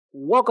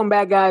Welcome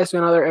back, guys, to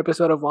another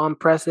episode of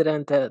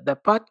UnPresidented, the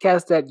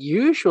podcast that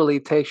usually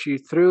takes you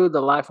through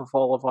the life of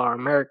all of our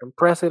American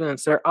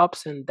presidents, their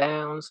ups and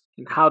downs,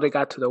 and how they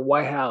got to the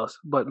White House,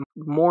 but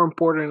more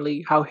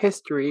importantly, how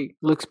history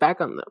looks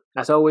back on them.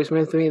 As always,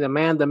 with me, the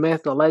man, the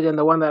myth, the legend,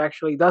 the one that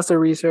actually does the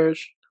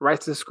research,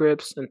 writes the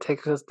scripts, and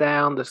takes us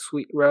down the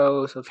sweet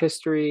roads of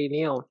history.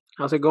 Neil,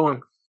 how's it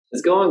going?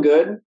 It's going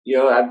good.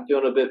 I'm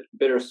feeling a bit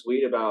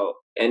bittersweet about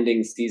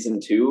ending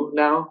season 2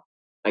 now.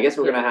 I guess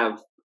we're gonna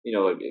have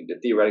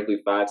theoretically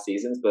 5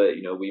 seasons, but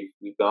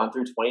we've gone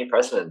through 20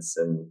 presidents,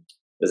 and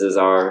this is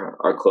our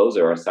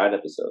closer, our side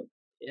episode.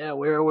 Yeah,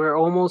 we're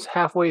almost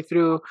halfway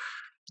through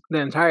the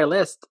entire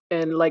list,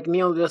 and like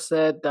Neil just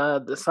said,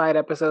 the side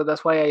episode.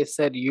 That's why I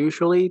said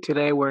usually.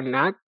 Today we're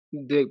not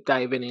deep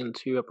diving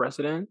into a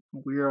president.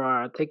 We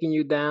are taking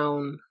you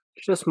down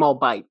just a small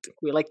bite.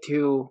 We like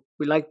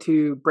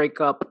to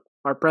break up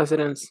our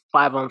presidents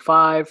 5 on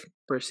 5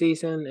 per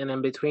season, and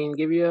in between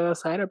give you a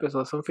side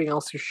episode, something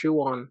else to chew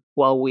on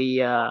while we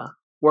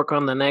work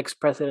on the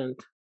next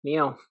president.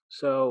 Neil,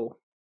 so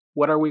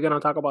what are we going to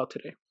talk about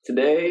today?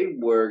 Today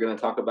we're going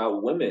to talk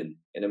about women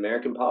in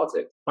American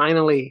politics.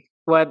 Finally,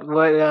 what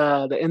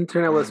the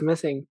internet was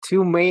missing: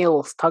 2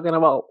 males talking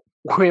about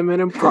women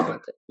in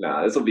politics.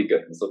 Nah, this will be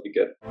good.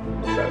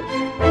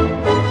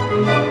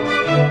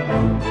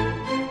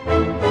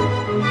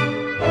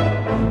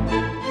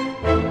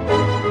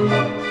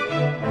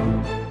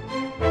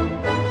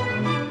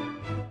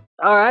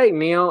 All right,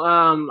 Neil.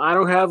 I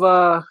don't have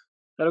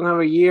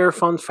a year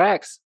fun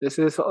facts. This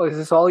is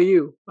all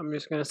you. I'm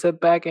just gonna sit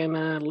back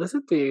and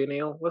listen to you,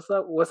 Neil. What's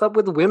up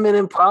with women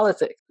in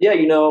politics? Yeah,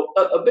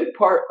 a big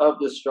part of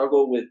the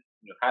struggle with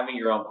having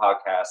your own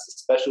podcast,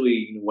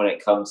 especially when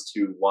it comes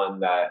to one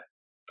that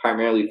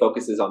primarily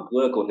focuses on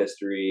political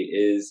history,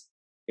 is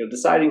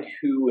deciding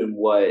who and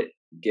what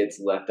gets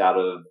left out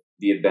of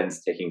the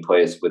events taking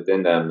place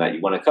within them that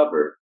you want to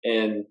cover.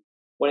 And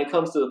when it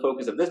comes to the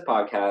focus of this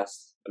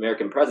podcast,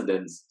 American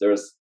presidents,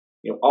 there's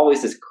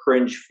always this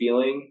cringe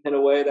feeling in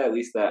a way, that at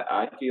least that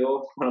I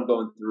feel when I'm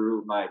going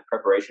through my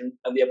preparation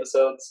of the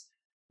episodes.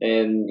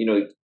 And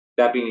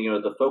that being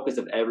the focus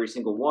of every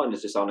single one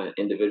is just on an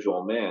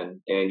individual man,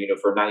 and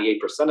for 98%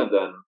 of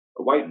them,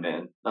 a white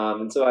man.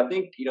 And so I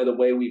think the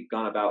way we've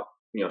gone about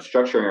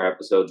structuring our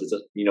episodes is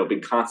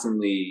been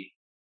constantly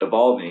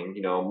evolving.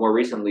 More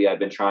recently, I've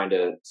been trying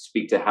to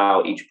speak to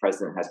how each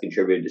president has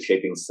contributed to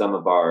shaping some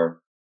of our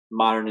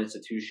modern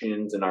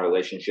institutions and our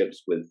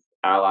relationships with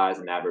allies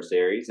and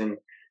adversaries.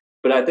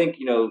 But I think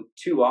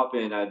too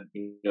often I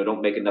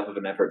don't make enough of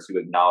an effort to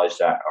acknowledge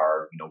that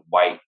our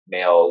white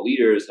male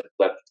leaders have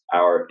left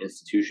our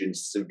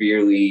institutions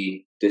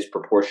severely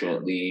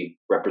disproportionately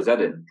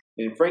represented.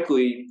 And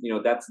frankly,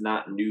 that's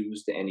not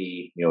news to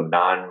any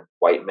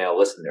non-white male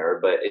listener,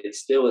 but it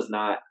still is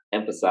not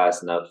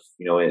emphasized enough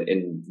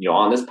in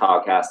on this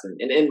podcast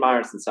and in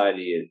modern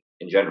society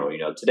in general.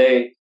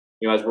 Today,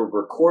 as we're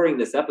recording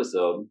this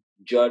episode,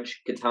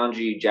 Judge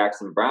Ketanji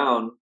Jackson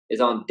Brown is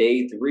on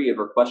day 3 of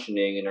her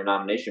questioning in her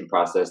nomination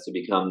process to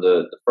become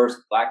the first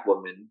Black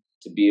woman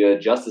to be a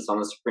justice on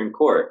the Supreme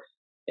Court.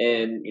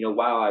 And,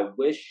 while I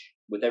wish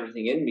with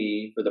everything in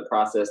me for the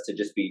process to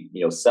just be,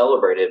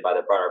 celebrated by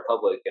the broader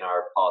public and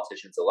our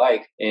politicians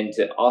alike, and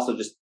to also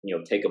just,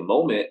 take a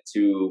moment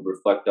to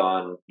reflect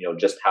on,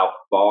 just how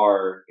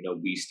far,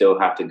 we still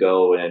have to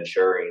go in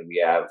ensuring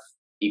we have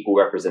equal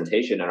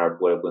representation in our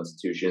political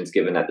institutions,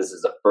 given that this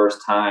is the first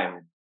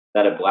time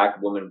that a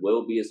Black woman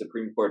will be a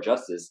Supreme Court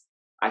justice,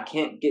 I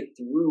can't get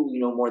through,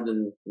 more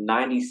than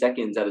 90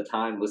 seconds at a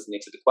time listening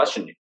to the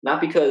questioning.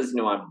 Not because,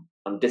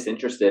 I'm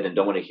disinterested and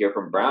don't want to hear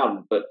from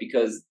Brown, but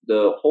because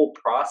the whole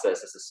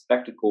process is a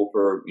spectacle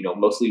for,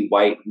 mostly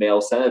white male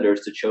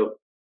senators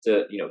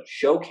to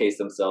showcase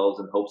themselves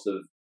in hopes of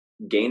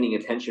gaining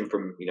attention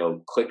from,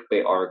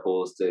 clickbait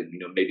articles to,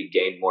 maybe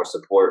gain more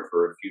support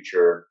for a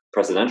future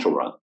presidential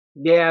run.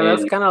 Yeah,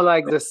 that's kind of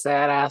like the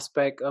sad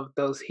aspect of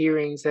those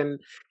hearings, and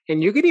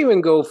you could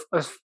even go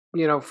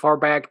far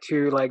back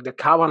to like the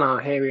Kavanaugh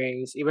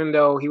hearings, even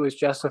though he was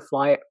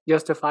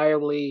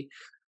justifiably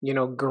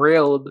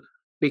grilled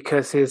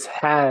because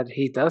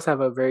he does have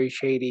a very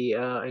shady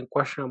and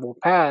questionable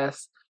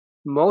past.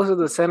 Most of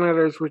the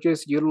senators were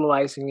just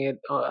utilizing it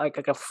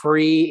like a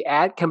free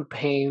ad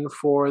campaign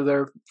for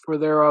their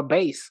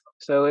base.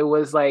 So it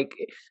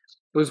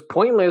was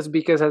pointless,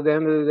 because at the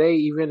end of the day,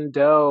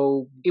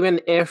 even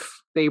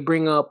if they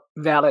bring up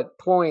valid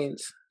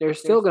points, they're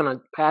still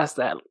gonna pass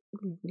that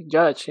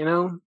judge.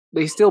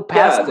 They still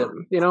passed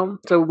them.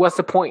 So what's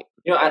the point?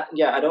 I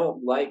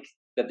don't like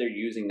that they're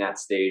using that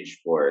stage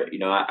for it.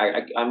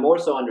 I more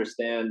so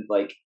understand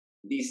like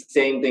these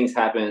same things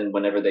happen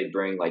whenever they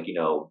bring like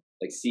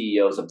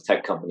CEOs of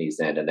tech companies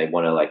in, and they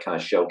want to like kind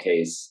of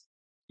showcase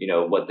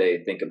what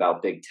they think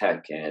about big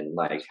tech and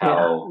like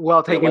how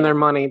taking their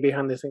money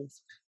behind the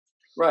scenes.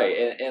 Right.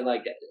 And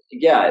like,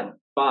 yeah,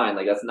 fine.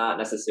 Like that's not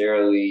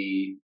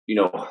necessarily,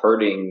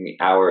 hurting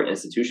our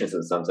institutions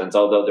in some sense,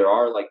 although there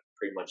are like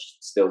pretty much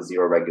still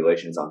zero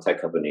regulations on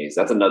tech companies.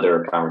 That's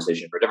another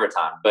conversation for a different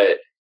time. But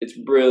it's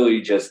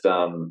really just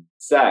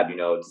sad,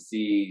 to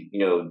see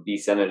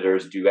these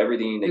senators do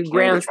everything they can to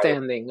try to,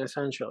 Grandstanding,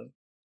 essentially.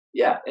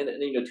 yeah, and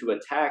to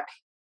attack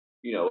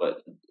you know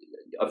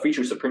a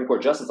future Supreme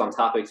Court justice on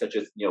topics such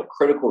as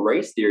critical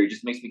race theory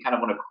just makes me kind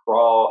of want to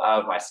crawl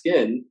out of my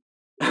skin,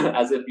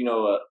 as if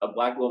a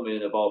black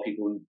woman of all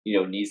people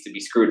needs to be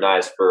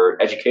scrutinized for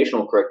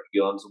educational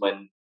curriculums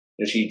when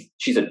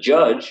she's a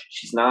judge,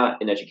 she's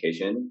not in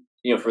education.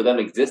 For them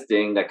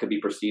existing, that could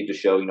be perceived to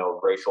show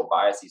racial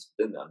biases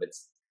within them.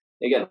 It's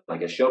again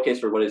like a showcase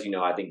for what is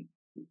I think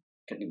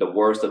the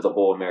worst of the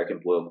whole American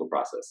political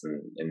process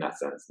in that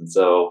sense. And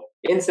so,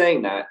 in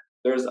saying that,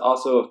 there's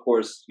also, of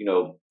course,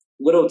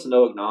 little to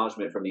no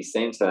acknowledgement from these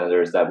same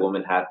senators that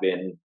women have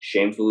been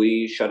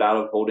shamefully shut out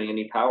of holding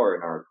any power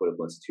in our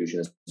political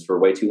institutions for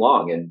way too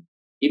long. And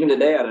even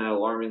today, at an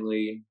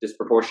alarmingly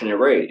disproportionate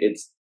rate,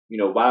 it's,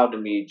 wild to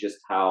me just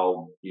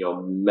how,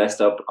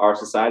 messed up our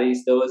society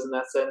still is in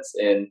that sense.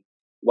 And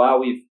while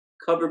we've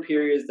covered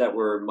periods that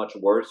were much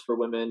worse for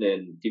women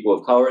and people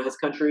of color in this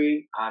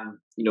country, I'm,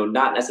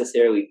 not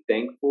necessarily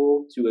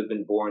thankful to have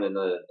been born in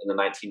the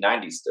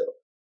 1990s still.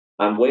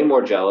 I'm way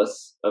more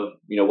jealous of,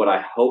 what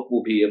I hope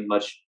will be a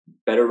much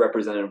better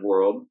represented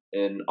world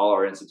in all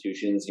our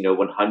institutions,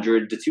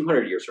 100 to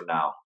 200 years from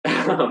now.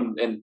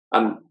 And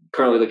I'm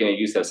currently looking at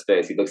Yusef's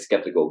face. He looks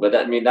skeptical, but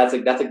that's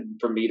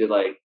for me to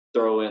like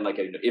throw in like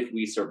a, if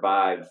we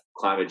survive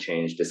climate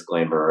change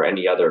disclaimer or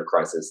any other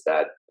crisis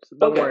that.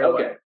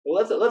 Okay.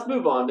 Well, let's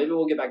move on. Maybe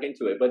we'll get back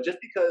into it. But just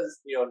because,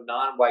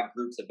 non-white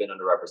groups have been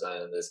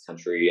underrepresented in this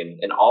country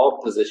in all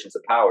positions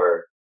of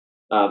power,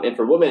 and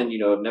for women,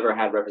 have never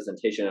had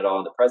representation at all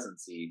in the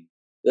presidency,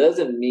 that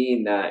doesn't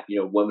mean that,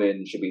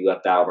 women should be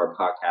left out of our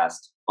podcast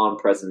on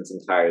presidents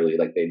entirely,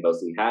 like they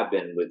mostly have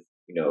been with,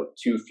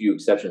 too few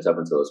exceptions up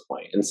until this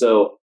point. And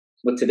so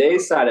with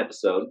today's side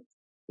episode,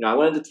 I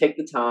wanted to take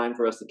the time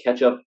for us to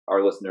catch up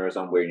our listeners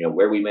on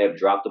where we may have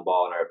dropped the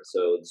ball in our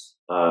episodes,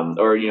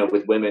 or,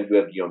 with women who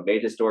have,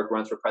 made historic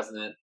runs for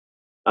president,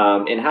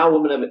 and how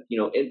women have,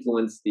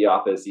 influenced the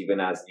office, even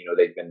as,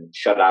 they've been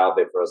shut out of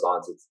it for as long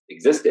as it's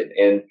existed.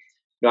 And,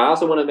 I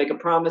also want to make a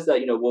promise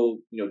that, we'll,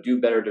 do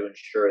better to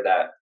ensure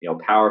that,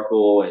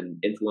 powerful and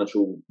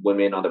influential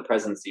women on the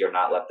presidency are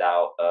not left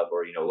out of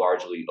or,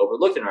 largely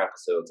overlooked in our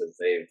episodes as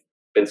they've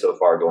been so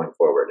far going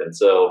forward. And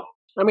so,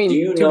 I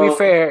mean, to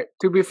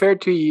be fair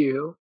to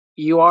you,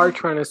 you are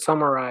trying to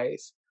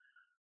summarize,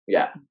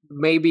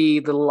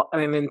 maybe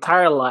an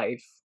entire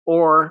life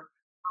or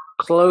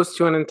close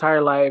to an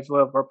entire life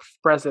of a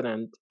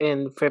president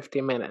in 50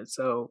 minutes.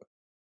 So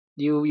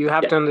you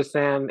have to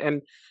understand,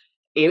 and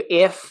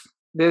if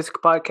this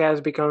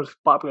podcast becomes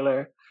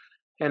popular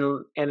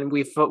and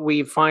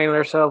we find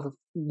ourselves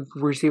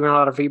receiving a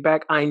lot of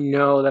feedback, I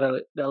know that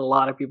a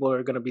lot of people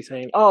are going to be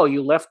saying, "Oh,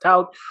 you left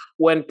out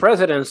when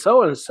President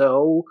so and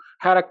so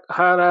had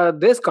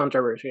this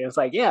controversy." It's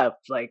like,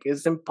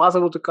 it's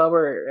impossible to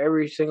cover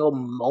every single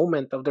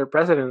moment of their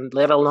president,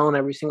 let alone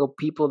every single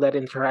people that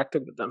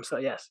interacted with them. So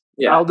yes,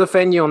 I'll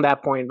defend you on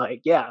that point.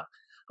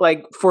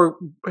 Like for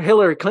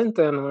Hillary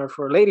Clinton or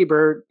for Lady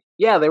Bird,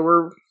 they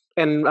were.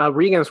 And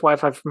Reagan's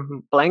wife, I'm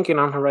blanking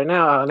on her right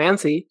now,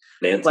 Nancy.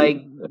 Like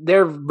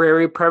they're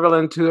very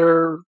prevalent to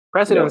their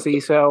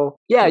presidency. So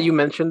you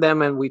mentioned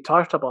them and we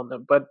talked about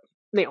them. But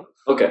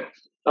Okay.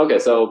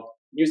 So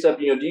Yusef,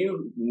 do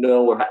you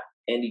know or have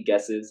any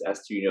guesses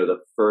as to the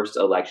first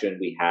election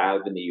we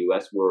have in the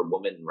U.S. where a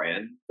woman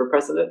ran for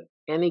president?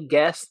 Any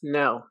guess?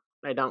 No,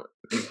 I don't.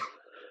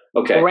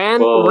 Okay.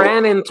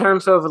 Ran in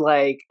terms of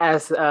like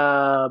as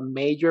a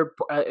major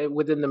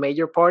within the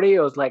major party,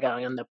 or was like an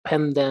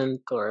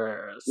independent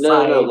or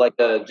no, like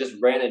just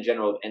ran in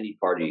general of any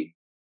party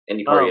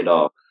at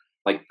all.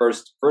 Like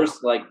first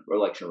like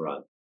election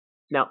run.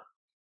 No,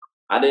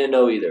 I didn't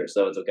know either,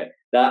 so it's okay.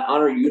 That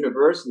honor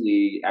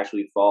universally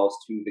actually falls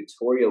to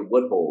Victoria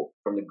Woodhull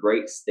from the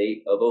great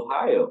state of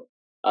Ohio.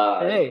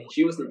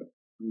 She was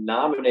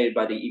nominated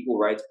by the Equal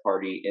Rights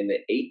Party in the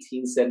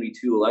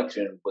 1872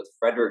 election with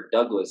Frederick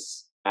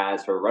Douglass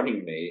as her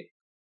running mate.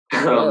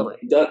 Really?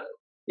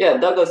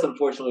 Douglass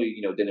unfortunately,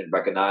 didn't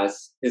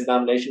recognize his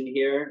nomination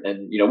here,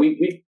 and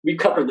we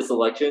covered this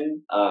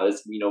election.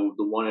 It's the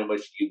one in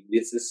which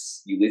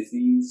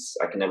Ulysses,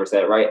 I can never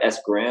say it right, S.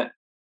 Grant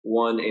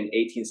won in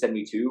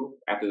 1872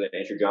 after the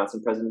Andrew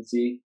Johnson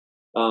presidency.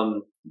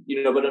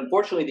 But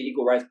unfortunately, the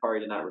Equal Rights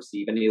Party did not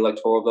receive any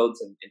electoral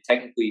votes, and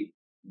technically,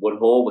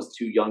 Woodhull was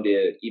too young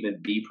to even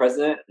be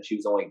president, and she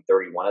was only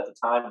 31 at the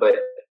time, but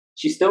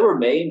she still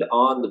remained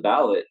on the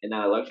ballot in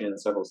that election in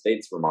several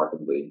states,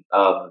 remarkably.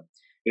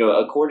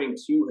 According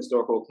to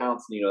historical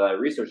accounts, that I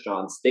researched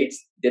on,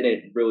 states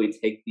didn't really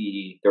take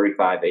the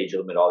 35 age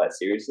limit all that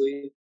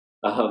seriously.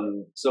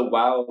 So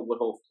while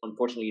Woodhull,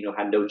 unfortunately,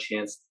 had no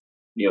chance,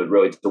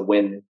 really to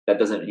win, that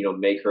doesn't,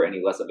 make her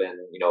any less of an,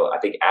 I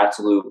think,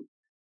 absolute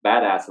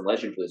badass and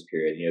legend for this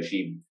period.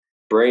 She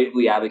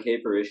bravely advocate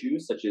for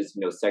issues such as,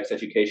 sex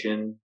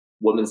education,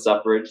 women's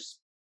suffrage,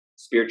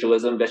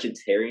 spiritualism,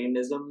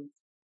 vegetarianism,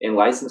 and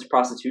licensed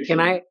prostitution.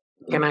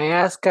 Can I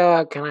ask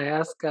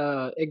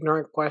a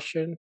ignorant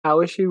question?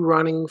 How is she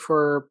running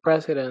for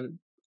president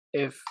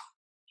if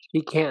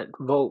she can't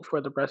vote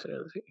for the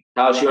presidency?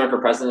 How is she running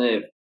for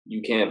president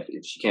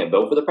if she can't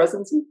vote for the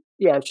presidency?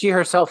 Yeah, she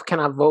herself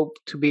cannot vote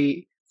to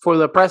be for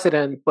the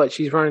president, but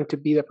she's running to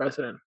be the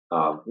president.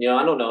 I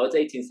don't know. It's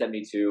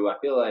 1872. I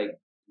feel like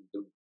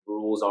the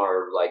rules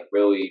are like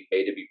really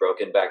made to be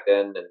broken back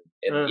then,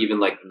 and Uh, even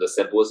like in the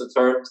simplest of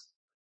terms.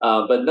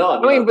 But no, I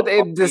I mean mean, but the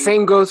the party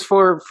same goes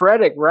for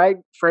Frederick, right?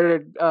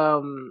 Frederick,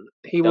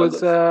 he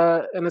was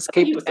Douglass. an I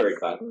think he escaped. was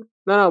 35.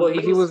 No, Well,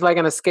 but he was like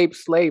an escaped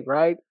slave,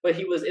 right? but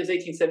he was. It was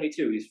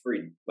 1872. He's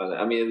freed.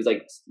 I mean, it was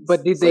like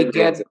But did they slavery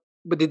get?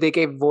 But did they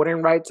get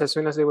voting rights as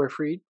soon as they were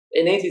freed?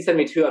 in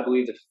 1872. I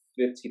believe the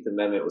 15th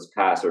Amendment was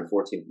passed, or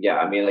 14th. Yeah,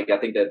 I mean, like I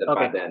think that by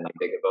Okay. then like,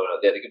 they could vote.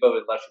 Yeah, they could vote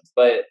in elections.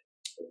 But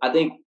I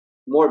think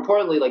more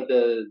importantly, like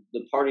the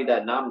party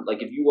that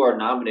like if you are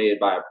nominated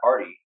by a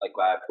party, like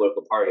by a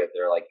political party, if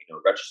they're like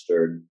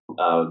registered,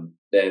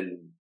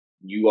 then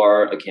you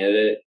are a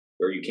candidate,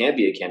 or you can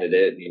be a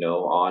candidate,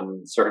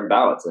 on certain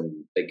ballots,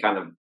 and they kind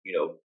of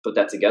put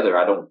that together.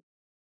 I don't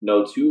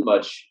know too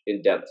much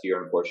in depth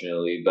here,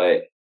 unfortunately,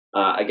 but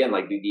again,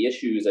 like the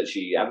issues that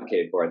she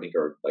advocated for, I think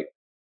are like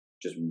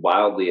just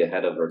wildly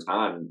ahead of her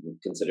time,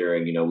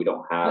 considering we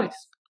don't have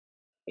Nice.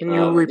 Can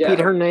you repeat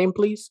yeah, her name,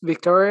 please?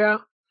 Victoria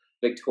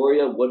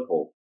Victoria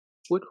Woodhull.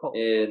 Woodhull.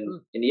 In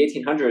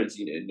the 1800s,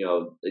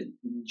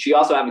 she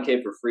also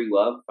advocated for free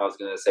love. I was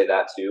going to say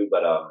that too,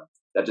 but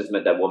that just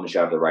meant that women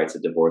should have the rights to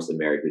divorce and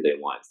marry who they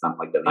want. It's not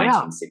like the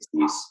Yeah.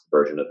 1960s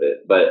version of it.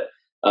 But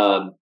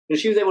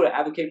she was able to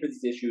advocate for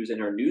these issues in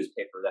her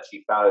newspaper that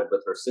she founded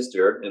with her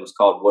sister. And it was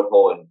called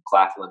Woodhull and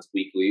Claflin's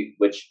Weekly,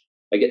 which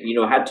again,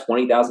 had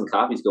 20,000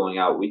 copies going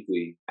out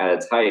weekly at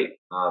its height.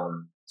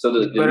 So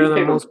It's the better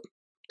than newspaper, most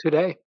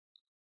today.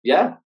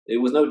 yeah,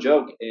 it was no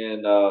joke.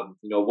 And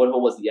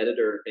Woodhull was the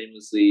editor.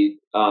 Famously,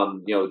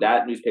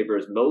 that newspaper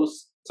is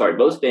most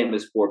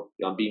famous for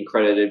being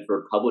credited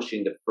for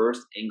publishing the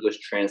first English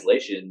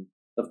translation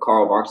of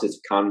Karl Marx's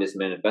Communist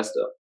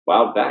Manifesto.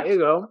 Wild There fact. you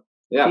go.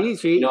 Yeah,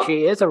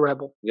 She is a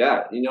rebel.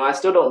 yeah. I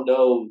still don't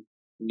know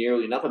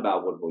nearly enough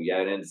about Woodhull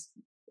yet, and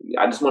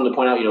I just wanted to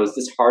point out, it's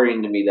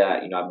disheartening to me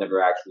that I've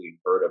never actually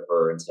heard of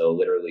her until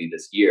literally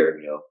this year.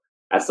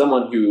 As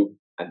someone who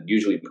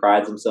usually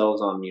prides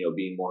themselves on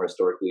being more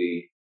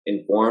historically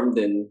informed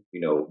than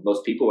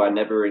most people, I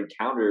never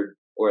encountered,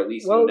 or at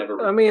least Well, never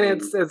I mean,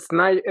 returned. it's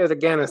not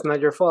again. It's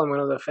not your fault. I'm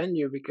going to defend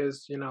you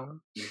because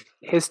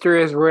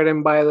history is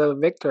written by the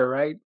victor,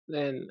 right?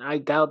 And I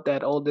doubt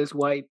that all this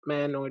white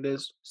man or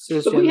this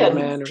But cisgender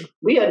man or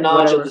we had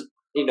knowledge of whatever. this,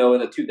 in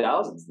the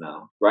 2000s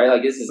now, right?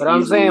 Like this is But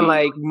I'm saying, easily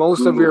like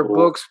most of your Google.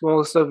 books,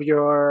 most of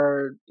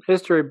your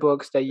history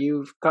books that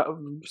you've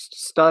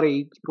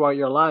studied throughout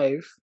your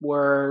life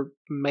were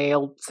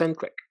male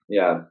centric.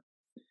 Yeah,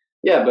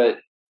 yeah, but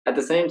at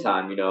the same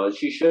time,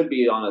 she should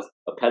be on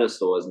a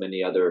pedestal as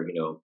many other,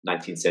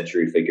 19th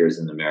century figures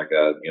in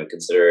America,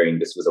 considering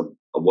this was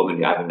a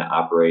woman having to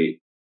operate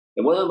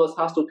in one of the most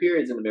hostile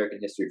periods in American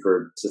history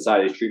for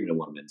society's treatment of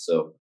women.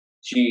 So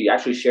she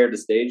actually shared the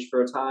stage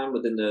for a time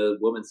within the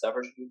women's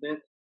suffrage movement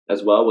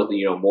as well with,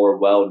 more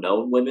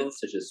well-known women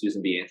such as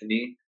Susan B.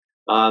 Anthony.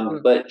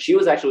 Mm. But she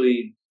was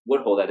actually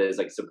Woodhull, that is,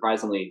 like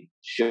surprisingly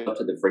shoved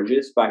to the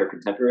fringes by her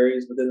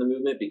contemporaries within the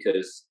movement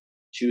because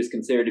she was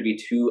considered to be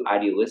too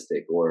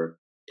idealistic or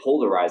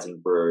polarizing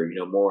for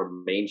more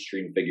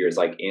mainstream figures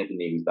like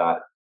Anthony, who thought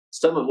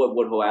some of what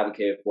Woodhull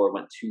advocated for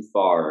went too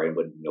far and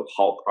would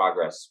halt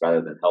progress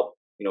rather than help.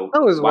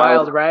 That was While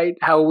wild, right?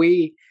 How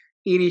we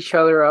eat each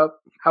other up,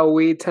 how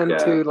we tend yeah,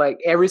 to like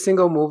every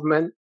single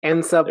movement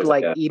ends up there's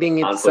like like a eating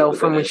conflict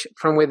itself within it.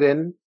 from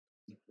within.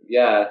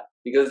 Yeah,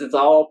 because it's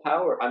all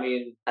power. I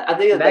mean, I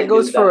think that That like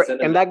goes that for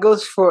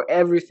sentiment.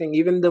 everything,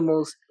 even the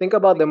most think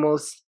about the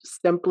most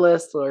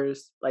simplest or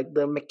like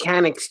the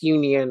mechanics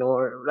union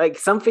or like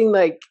something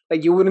like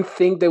you wouldn't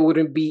think there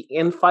wouldn't be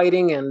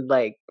infighting and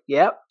like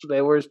yep,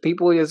 there was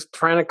people just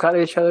trying to cut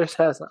each other's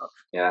heads off.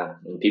 Yeah,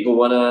 and people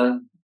want to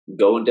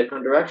go in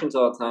different directions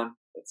all the time.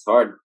 It's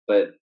hard,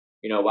 but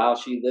while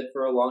she lived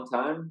for a long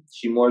time,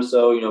 she more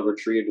so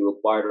retreated to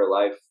a quieter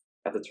life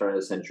at the turn of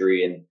the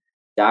century and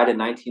died in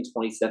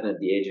 1927 at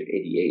the age of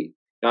 88.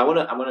 Now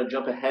I want to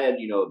jump ahead,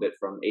 a bit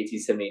from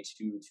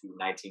 1872 to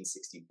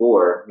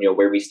 1964,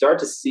 where we start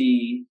to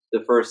see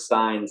the first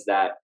signs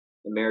that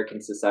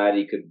American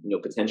society could,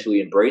 potentially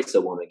embrace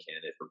a woman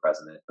candidate for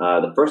president.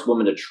 The first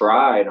woman to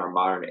try in our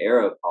modern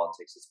era of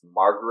politics is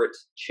Margaret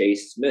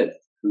Chase Smith,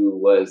 who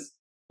was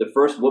the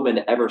first woman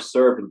to ever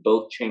serve in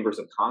both chambers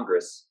of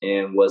Congress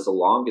and was the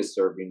longest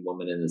serving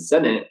woman in the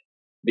Senate,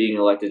 being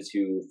elected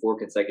to 4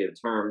 consecutive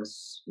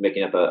terms,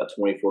 making up a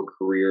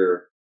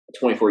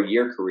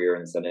 24-year career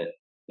in the Senate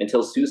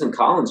until Susan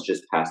Collins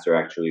just passed her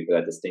actually for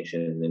that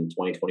distinction in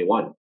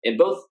 2021. And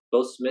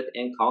both Smith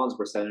and Collins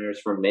were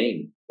senators from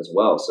Maine as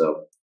well.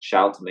 So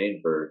shout out to Maine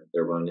for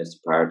their willingness to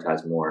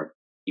prioritize more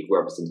equal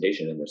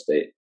representation in their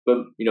state. But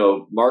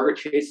Margaret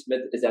Chase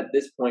Smith is at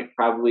this point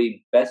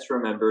probably best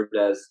remembered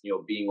as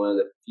being one of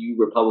the few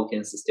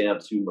Republicans to stand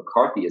up to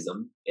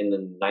McCarthyism in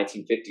the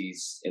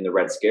 1950s in the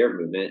Red Scare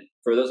movement.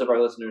 For those of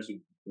our listeners who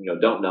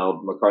don't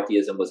know,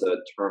 McCarthyism was a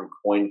term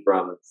coined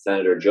from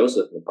Senator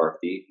Joseph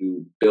McCarthy,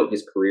 who built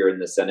his career in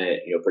the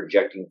Senate,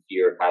 projecting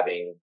fear of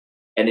having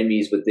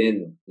enemies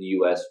within the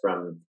U.S.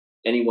 from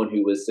anyone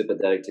who was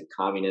sympathetic to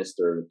communist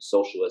or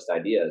socialist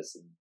ideas.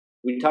 And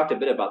we talked a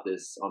bit about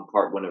this on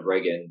part one of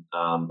Reagan,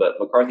 but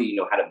McCarthy,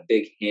 had a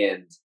big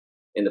hand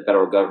in the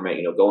federal government,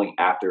 going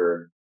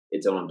after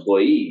its own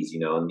employees,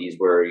 and these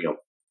were,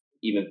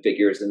 even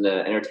figures in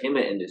the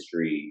entertainment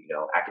industry,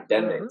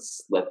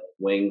 academics,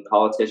 left-wing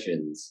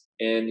politicians.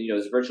 And,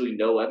 there's virtually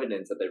no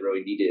evidence that they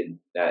really needed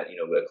that,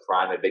 a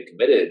crime had been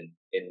committed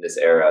in this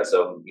era.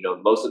 So,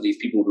 most of these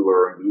people who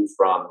were removed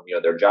from,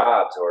 their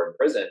jobs or in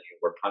prison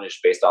were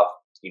punished based off,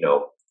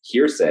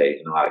 hearsay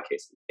in a lot of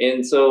cases.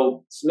 And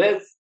so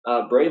Smith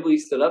bravely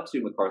stood up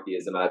to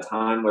McCarthyism at a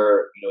time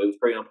where, it was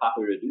pretty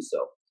unpopular to do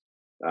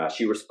so.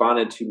 She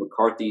responded to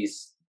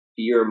McCarthy's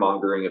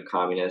fear-mongering of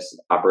communists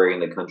operating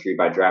the country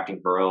by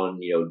drafting her own,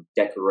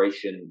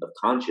 Declaration of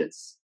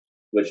Conscience,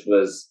 which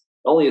was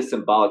only a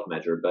symbolic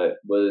measure, but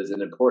was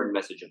an important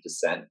message of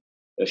dissent.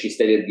 She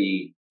stated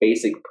the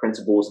basic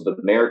principles of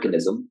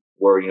Americanism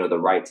were, the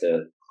right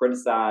to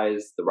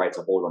criticize, the right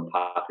to hold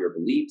unpopular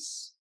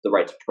beliefs, the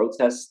right to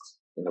protest,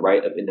 and the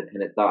right of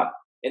independent thought.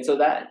 And so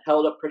that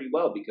held up pretty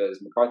well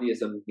because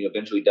McCarthyism,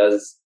 eventually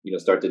does,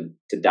 start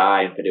to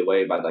die and fade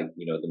away by the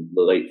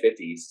late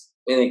 50s.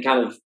 And it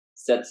kind of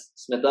sets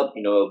Smith up,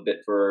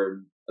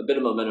 a bit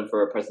of momentum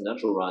for a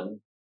presidential run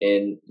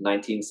in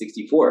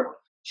 1964.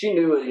 She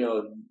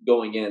knew,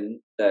 going in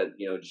that,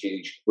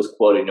 she was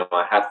quoted,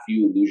 I have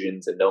few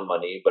illusions and no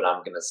money, but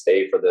I'm going to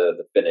stay for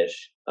the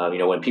finish.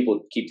 When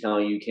people keep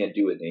telling you can't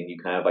do anything, you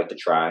kind of like to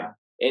try.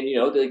 And,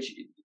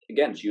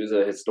 she was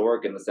a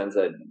historic in the sense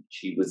that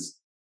she was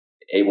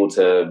able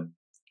to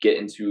get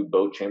into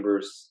both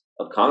chambers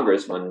of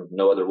Congress when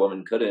no other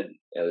woman couldn't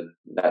at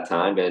that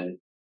time. And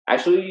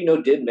actually,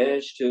 did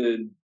manage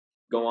to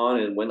go on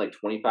and win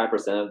 25%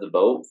 of the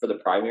vote for the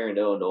primary in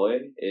Illinois.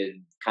 It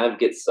kind of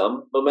gets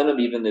some momentum,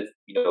 even if,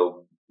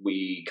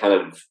 we kind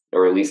of,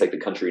 or at least the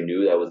country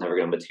knew that was never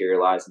going to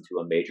materialize into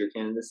a major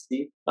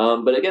candidacy.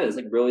 But again, it's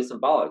really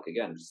symbolic,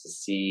 again, just to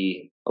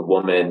see a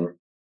woman,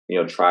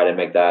 try to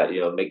make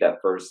that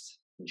first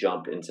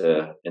jump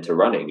into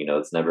running.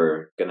 It's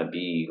never going to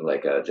be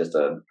just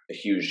a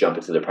huge jump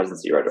into the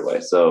presidency right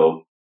away.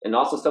 So, and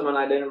also someone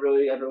I didn't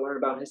really ever learn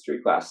about in history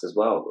class as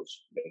well,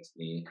 which makes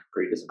me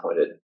pretty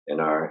disappointed in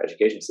our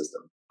education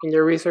system. In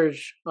your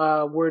research,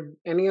 were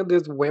any of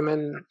these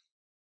women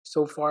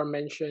so far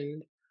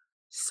mentioned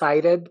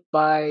cited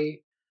by,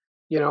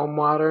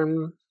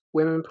 modern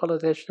women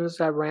politicians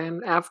that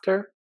ran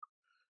after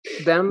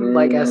them,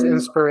 as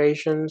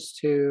inspirations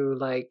to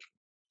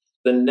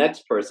The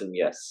next person,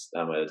 yes,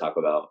 I'm going to talk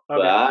about. Okay.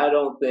 But I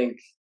don't think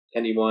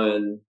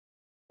anyone,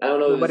 I don't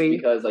know, nobody,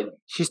 because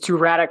she's too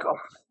radical.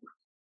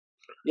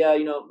 Yeah,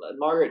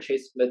 Margaret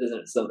Chase Smith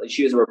isn't something.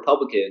 She was a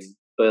Republican,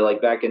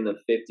 but back in the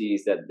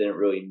 50s, that didn't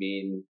really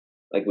mean,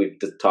 we've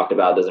just talked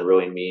about, doesn't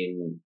really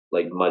mean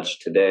much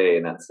today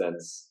in that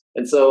sense.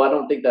 And so I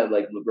don't think that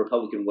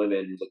Republican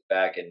women look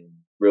back and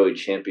really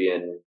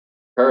champion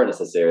her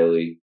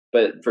necessarily.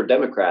 But for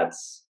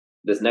Democrats,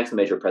 this next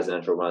major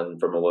presidential run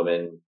from a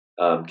woman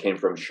came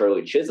from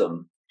Shirley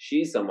Chisholm.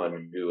 She's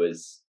someone who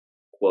is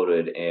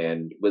quoted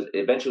and was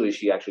eventually,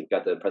 she actually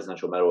got the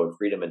Presidential Medal of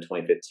Freedom in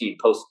 2015,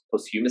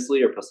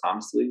 posthumously or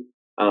posthumously.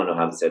 I don't know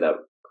how to say that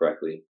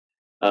correctly.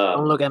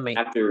 Don't look at me.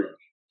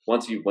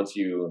 Once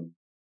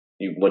you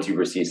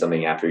receive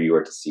something after you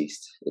are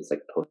deceased, it's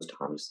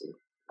posthumously.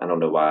 I don't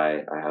know why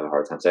I have a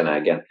hard time saying that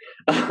again.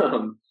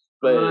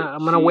 But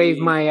I'm gonna wave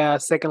my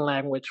second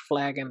language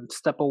flag and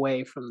step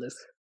away from this.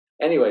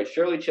 Anyway,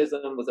 Shirley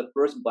Chisholm was the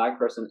first Black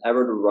person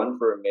ever to run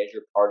for a major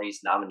party's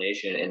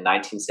nomination in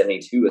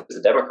 1972 as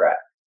a Democrat.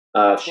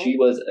 She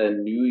was a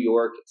New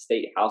York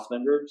State House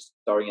member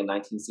starting in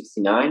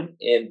 1969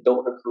 and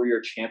built her career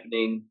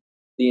championing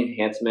the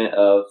enhancement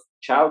of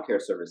child care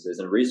services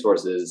and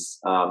resources,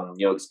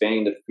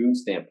 expanding the food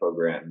stamp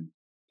program,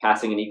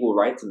 passing an equal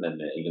rights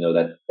amendment, even though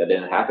that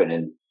didn't happen,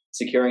 and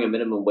securing a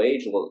minimum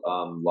wage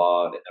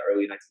law in the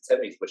early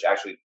 1970s, which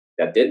actually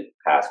that did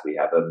pass. We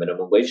have a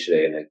minimum wage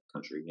today in the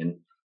country. And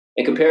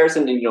in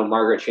comparison to,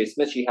 Margaret Chase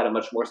Smith, she had a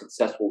much more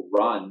successful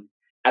run.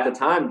 At the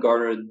time,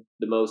 garnered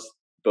the most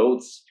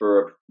votes for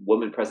a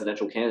woman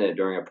presidential candidate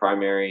during a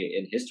primary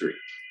in history.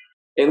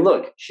 And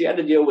look, she had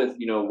to deal with,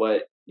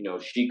 what,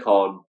 she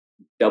called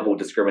double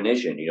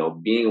discrimination,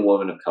 being a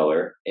woman of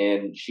color.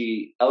 And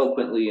she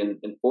eloquently and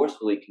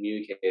forcefully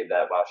communicated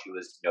that while she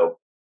was,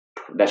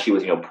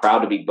 proud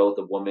to be both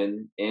a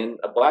woman and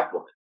a Black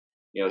woman.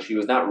 She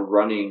was not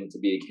running to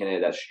be a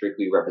candidate that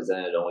strictly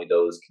represented only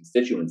those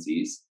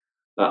constituencies.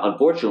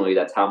 Unfortunately,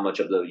 that's how much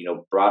of the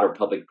broader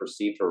public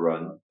perceived her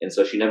run, and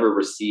so she never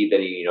received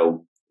any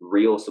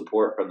real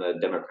support from the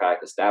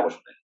Democratic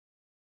establishment.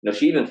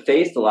 She even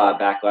faced a lot of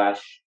backlash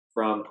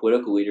from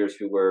political leaders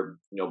who were,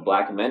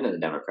 black men in the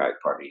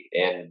Democratic Party.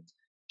 And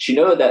she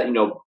noted that,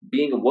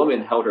 being a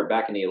woman held her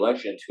back in the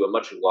election to a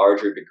much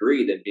larger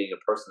degree than being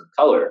a person of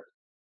color.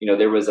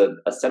 There was a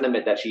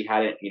sentiment that she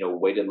hadn't,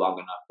 waited long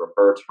enough for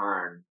her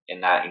turn,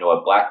 and that,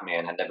 a black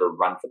man had never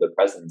run for the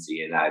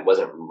presidency, and that it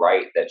wasn't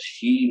right that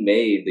she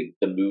made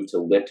the move to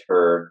lift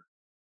her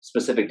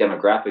specific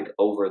demographic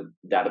over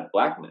that of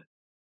black men.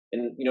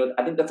 And,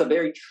 I think that's a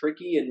very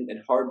tricky and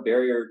hard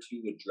barrier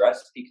to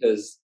address,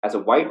 because as a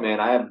white man,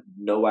 I have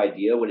no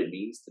idea what it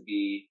means to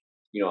be,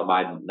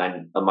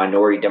 a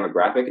minority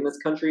demographic in this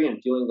country,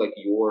 and feeling like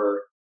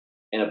you're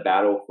in a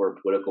battle for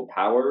political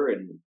power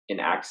and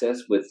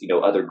access with,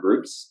 other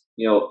groups.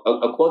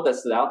 A quote that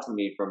stood out to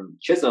me from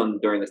Chisholm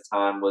during this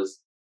time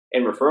was,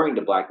 in referring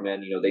to black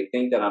men, they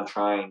think that I'm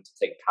trying to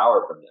take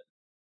power from them.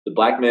 The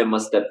black man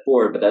must step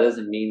forward, but that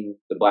doesn't mean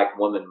the black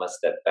woman must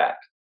step back.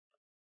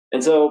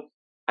 And so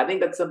I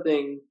think that's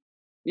something,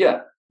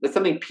 that's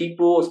something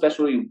people,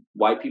 especially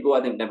white people,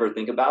 I think never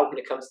think about when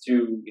it comes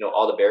to,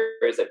 all the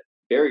barriers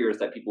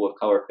that people of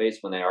color face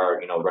when they are,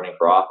 running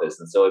for office.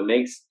 And so it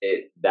makes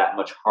it that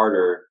much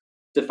harder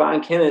to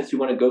find candidates who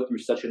want to go through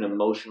such an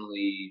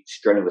emotionally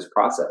strenuous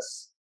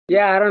process.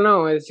 Yeah, I don't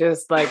know. It's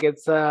just like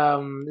it's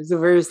a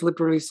very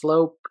slippery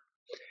slope.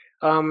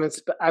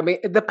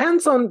 It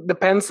depends on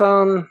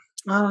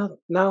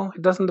no,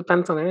 it doesn't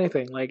depend on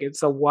anything. Like,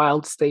 it's a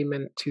wild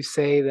statement to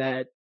say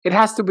that it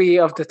has to be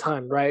of the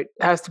time, right?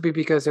 It has to be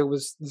because it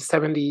was the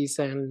 70s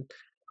and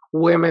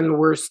women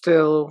were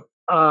still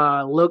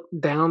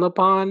looked down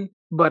upon,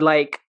 but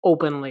like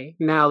openly.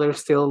 Now they're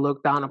still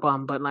looked down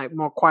upon, but like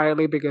more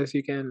quietly, because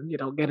you can,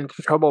 get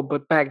into trouble.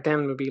 But back then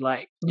it would be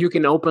like, you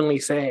can openly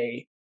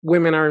say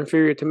women are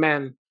inferior to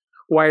men.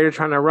 Why are you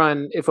trying to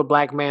run if a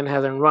black man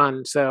hasn't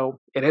run? So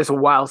it is a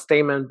wild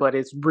statement, but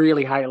it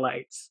really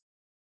highlights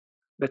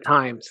the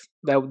times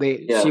that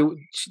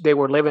they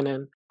were living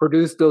in.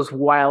 Produce those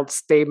wild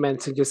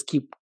statements and just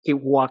keep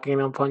walking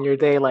upon your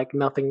day like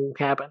nothing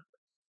happened.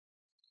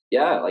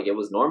 Yeah, like it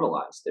was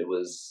normalized. It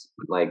was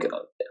like,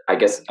 I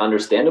guess,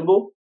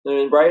 understandable,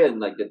 right?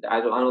 And like,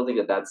 I don't think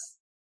that's,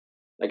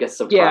 I guess,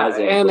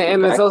 surprising. Yeah,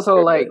 and it's also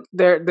like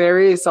there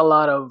is a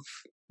lot of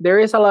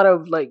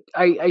like,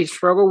 I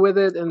struggle with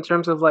it in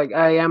terms of like,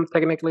 I am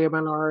technically a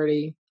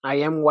minority. I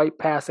am white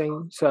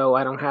passing, so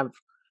I don't have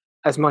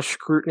as much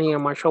scrutiny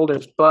on my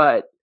shoulders.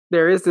 But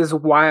there is this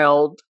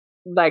wild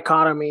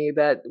dichotomy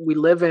that we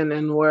live in,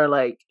 and where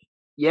like,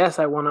 yes,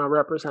 I want to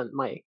represent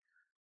my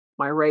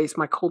race,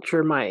 my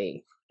culture,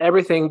 my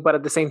everything, but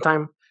at the same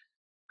time,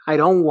 I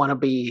don't want to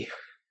be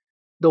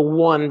the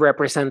one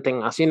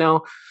representing us.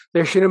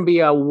 There shouldn't be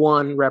a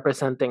one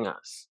representing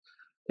us.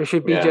 There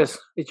should be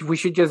we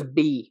should just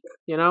be.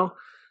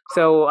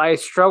 So I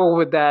struggle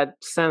with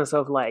that sense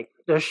of like,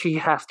 does she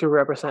have to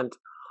represent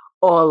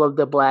all of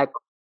the black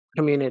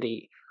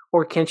community,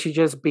 or can she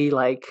just be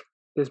like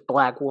this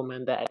black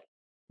woman that,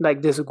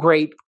 like, this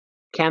great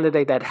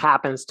candidate that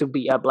happens to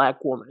be a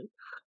black woman?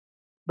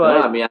 But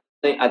no, I mean,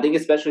 I think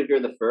especially if you're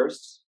the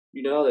first,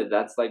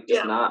 that's like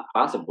just not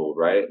possible,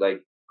 right?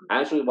 Like, I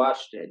actually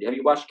have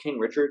you watched King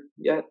Richard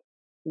yet?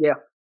 Yeah.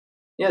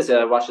 Yeah, so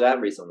I watched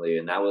that recently,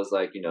 and that was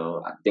like,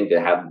 I think they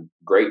had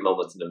great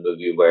moments in the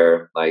movie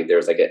where like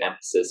there's like an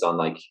emphasis on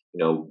like,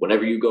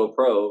 whenever you go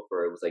pro,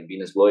 or it was like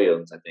Venus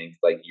Williams, I think,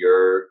 like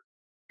you're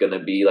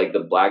gonna be like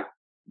the black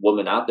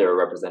woman out there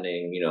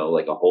representing,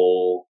 like a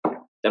whole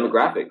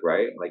demographic,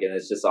 right? Like, and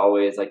it's just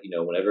always like,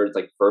 whenever it's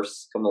like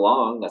first come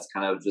along, that's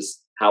kind of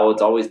just how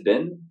it's always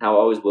been, how it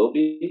always will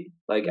be.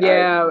 Like,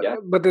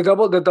 but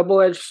the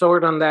double-edged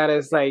sword on that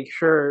is like,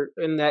 sure,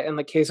 in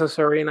the case of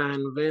Serena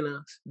and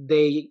Venus,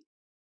 they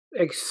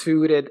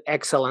exuded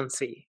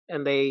excellency,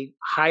 and they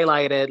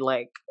highlighted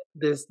like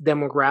this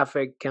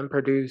demographic can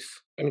produce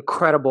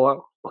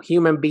incredible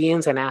human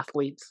beings and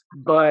athletes.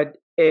 But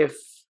if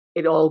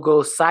it all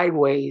goes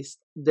sideways,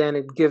 then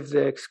it gives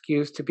the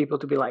excuse to people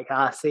to be like,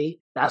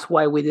 see, that's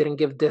why we didn't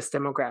give this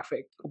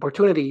demographic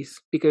opportunities,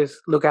 because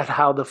look at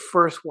how the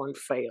first one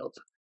failed.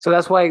 So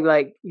that's why,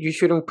 like, you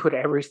shouldn't put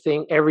every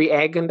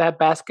egg in that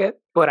basket.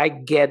 But I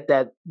get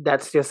that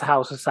that's just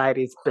how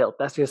society is built.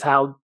 That's just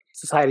how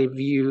society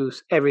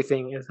views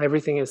everything.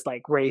 Everything is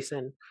like race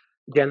and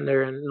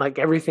gender, and like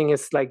everything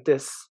is like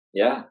this.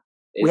 Yeah.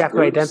 We have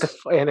to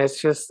identify, and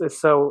it's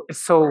so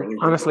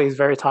honestly, it's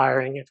very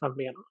tiring, if I'm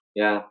being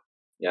honest.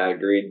 Yeah,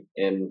 agreed.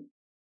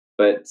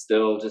 But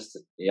still, just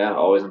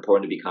always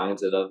important to be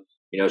cognizant of.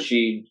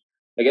 She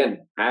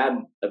again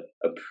had a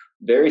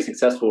very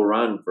successful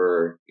run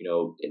for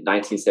in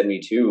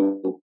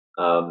 1972,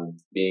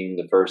 being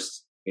the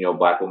first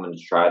black woman to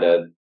try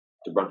to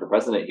run for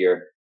president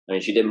here. I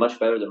mean, she did much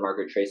better than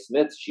Margaret Trace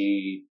Smith.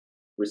 She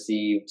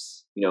received,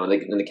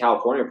 in the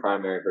California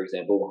primary, for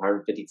example,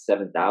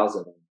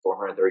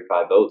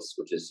 157,435 votes,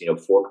 which is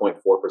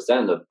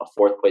 4.4% of a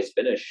fourth place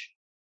finish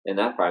in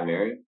that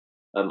primary.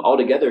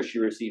 Altogether, she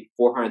received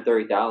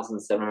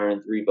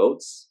 430,703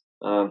 votes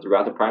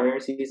throughout the primary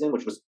season,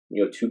 which was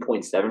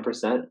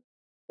 2.7%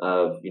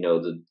 of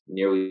the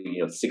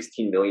nearly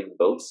 16 million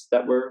votes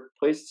that were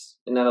placed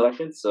in that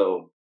election.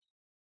 So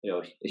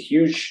a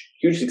huge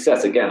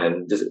success again,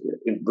 and just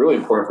really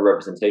important for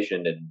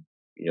representation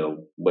and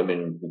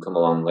women who come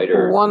along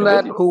later.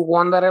 With you. Who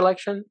won that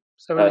election?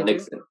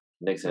 72.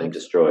 Nixon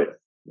destroyed.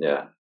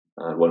 Yeah,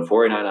 won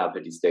 49 out of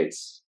 50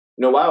 states.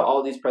 While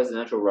all these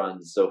presidential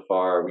runs so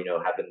far,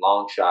 have been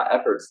long shot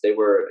efforts, they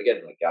were,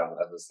 again, like I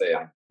was say,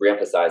 I'm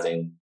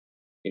reemphasizing,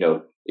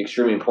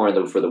 extremely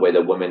important for the way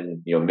that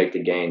women, make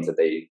the gains that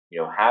they,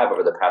 have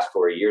over the past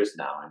 40 years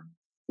now. And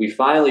we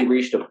finally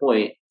reached a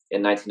point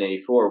in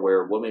 1984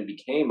 where women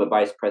became a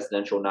vice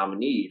presidential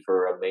nominee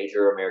for a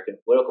major American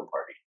political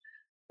party.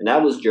 And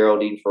that was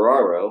Geraldine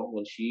Ferraro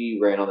when she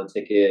ran on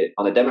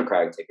the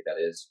Democratic ticket, that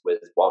is, with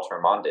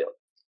Walter Mondale.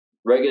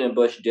 Reagan and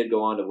Bush did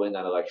go on to win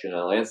that election in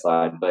a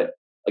landslide, but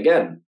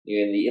again,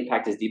 the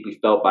impact is deeply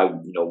felt by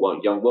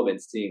young women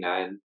seeing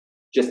that. And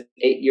just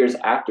 8 years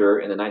after,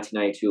 in the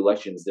 1992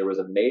 elections, there was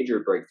a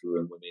major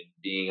breakthrough in women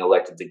being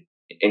elected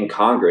in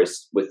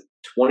Congress, with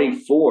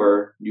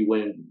 24 new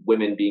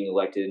women being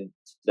elected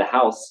to the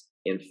House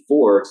and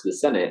 4 to the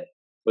Senate.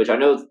 Which I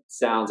know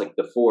sounds like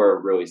the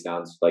 4 really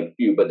sounds like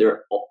few, but there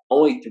are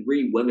only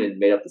 3 women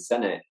made up the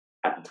Senate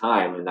at the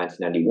time in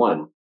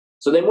 1991.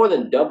 So they more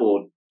than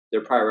doubled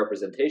their prior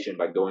representation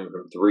by going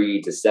from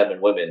 3 to 7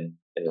 women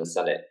in the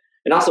Senate.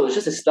 And also, it's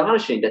just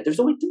astonishing that there's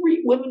only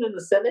 3 women in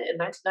the Senate in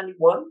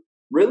 1991.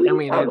 Really?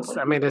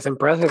 It's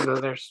impressive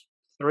that there's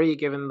 3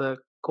 given the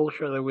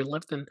culture that we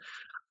lived in.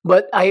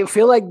 But I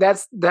feel like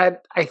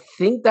I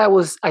think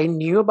I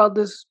knew about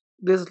this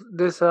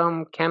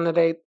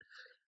candidate,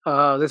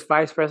 this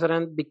vice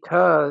president,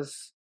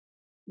 because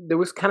there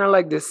was kind of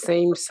like the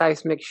same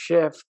seismic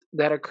shift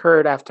that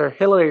occurred after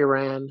Hillary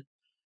ran.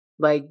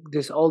 Like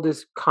all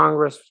this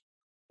Congress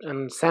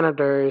and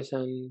senators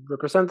and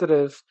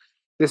representatives,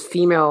 this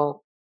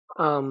female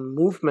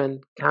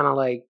movement, kind of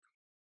like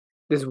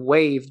this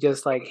wave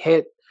just like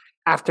hit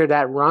after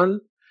that run,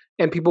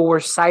 and people were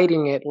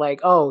citing it like,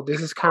 oh, this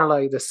is kind of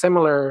like the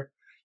similar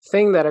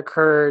thing that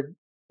occurred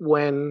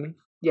when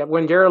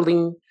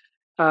Geraldine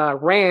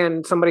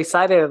ran. Somebody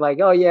cited it like,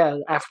 oh yeah,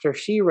 after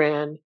she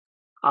ran,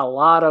 a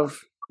lot of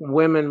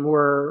women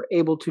were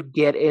able to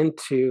get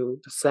into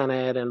the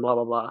Senate and blah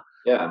blah blah.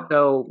 Yeah.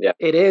 So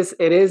it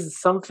is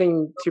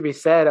something to be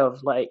said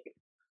of like,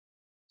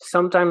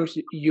 sometimes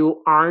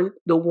you aren't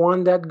the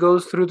one that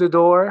goes through the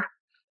door,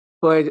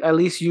 but at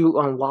least you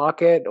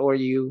unlock it, or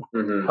you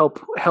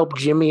help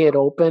jimmy it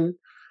open.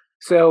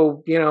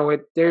 So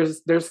there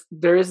is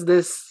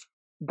this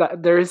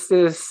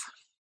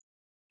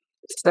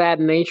sad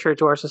nature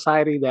to our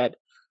society that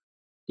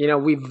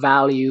we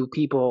value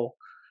people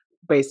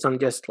based on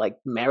just like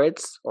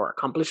merits or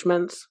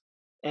accomplishments,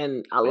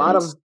 and a lot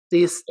of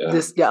these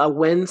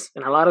wins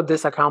and a lot of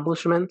these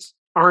accomplishments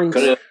aren't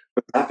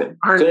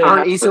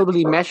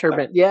easily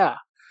measurable.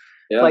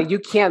 Like you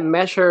can't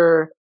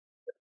measure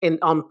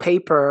on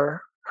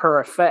paper her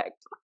effect.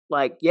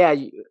 Like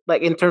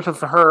like in terms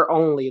of her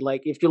only.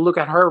 Like if you look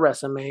at her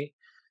resume,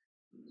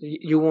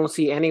 you won't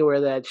see anywhere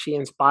that she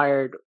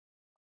inspired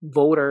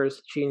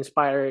voters, she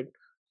inspired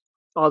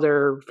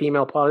other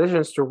female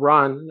politicians to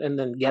run and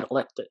then get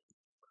elected.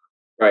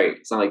 Right.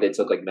 It's not like they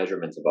took like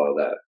measurements of all of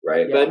that,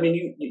 right? Yeah. But I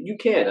mean, you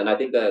can, and I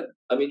think that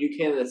you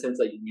can in the sense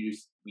that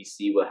we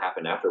see what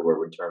happened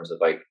afterward in terms of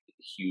like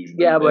huge.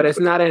 Yeah, but it's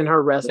not in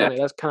her resume.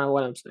 That's kind of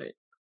what I'm saying.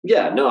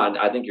 Yeah, no,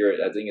 I think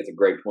it's a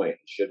great point. It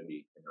should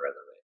be in the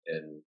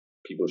resume, and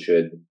people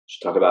should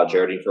talk about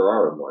Geraldine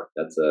Ferraro more.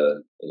 That's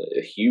a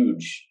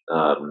huge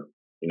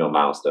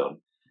milestone.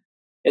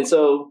 And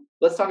so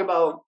let's talk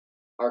about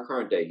our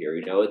current day here.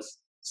 It's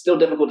still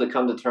difficult to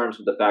come to terms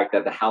with the fact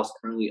that the House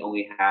currently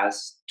only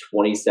has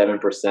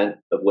 27%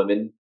 of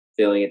women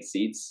filling its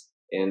seats,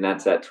 and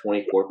that's at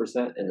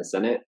 24% in the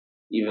Senate,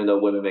 even though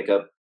women make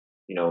up,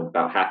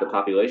 about half the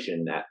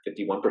population at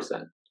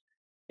 51%.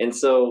 And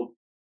so,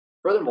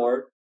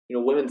 furthermore,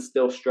 women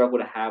still struggle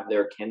to have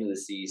their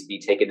candidacies be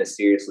taken as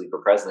seriously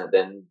for president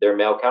than their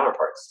male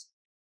counterparts.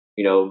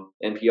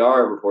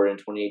 NPR reported in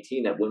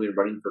 2018 that women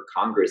running for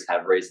Congress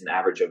have raised an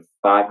average of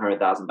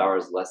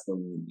 $500,000 less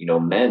than,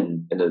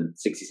 men in the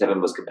 67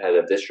 most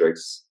competitive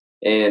districts.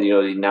 And, the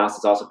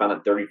analysis also found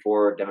that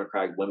 34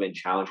 Democratic women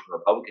challenging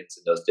Republicans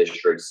in those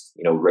districts,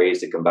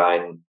 raised a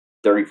combined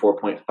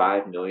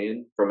 $34.5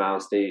 million from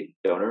out-of-state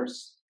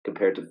donors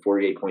compared to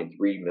 $48.3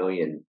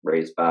 million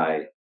raised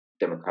by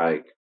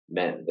Democratic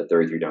men, the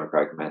 33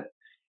 Democratic men.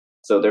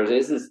 So there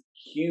is this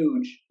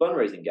huge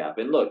fundraising gap.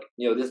 And look,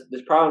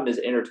 this problem is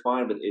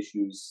intertwined with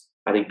issues,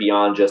 I think,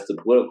 beyond just the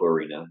political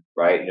arena,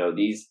 right?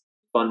 These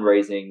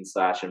fundraising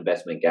 /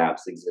 investment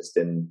gaps exist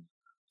in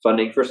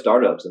funding for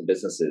startups and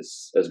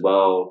businesses as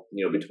well,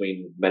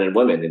 between men and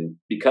women. And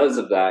because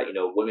of that,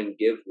 women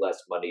give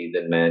less money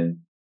than men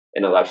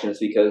in elections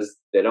because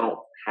they don't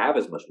have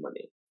as much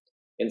money.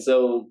 And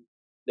so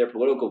their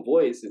political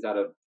voice is at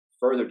a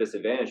further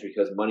disadvantage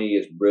because money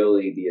is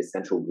really the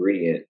essential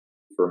ingredient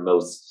for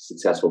most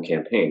successful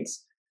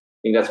campaigns. I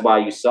think that's why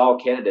you saw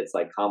candidates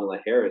like Kamala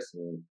Harris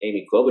and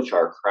Amy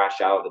Klobuchar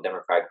crash out of the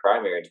Democratic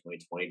primary in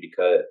 2020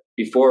 because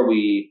before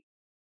we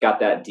got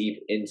that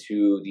deep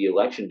into the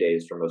election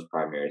days for most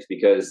primaries,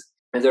 because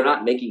if they're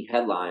not making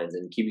headlines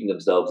and keeping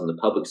themselves in the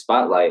public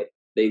spotlight,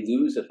 they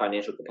lose the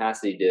financial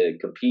capacity to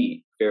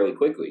compete fairly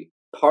quickly.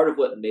 Part of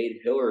what made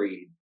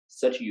Hillary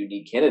such a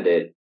unique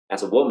candidate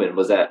as a woman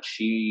was that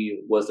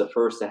she was the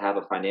first to have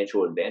a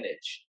financial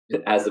advantage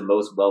as the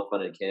most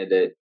well-funded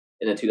candidate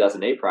in the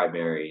 2008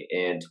 primary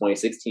and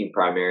 2016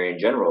 primary and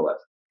general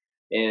election.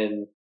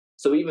 And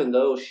so even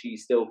though she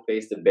still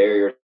faced the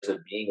barriers of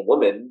being a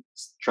woman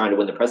trying to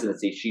win the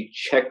presidency, she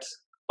checked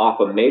off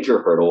a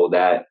major hurdle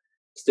that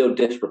still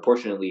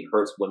disproportionately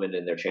hurts women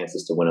in their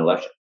chances to win an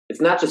election. It's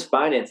not just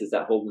finances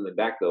that hold women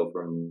back, though,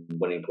 from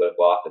winning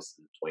political office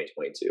in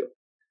 2022.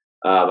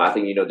 I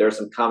think there are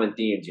some common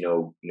themes.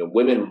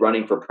 Women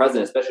running for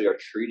president, especially, are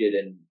treated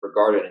and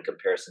regarded in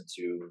comparison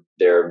to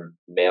their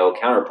male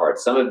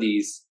counterparts. Some of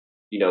these,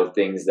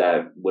 things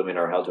that women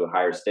are held to a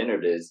higher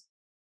standard is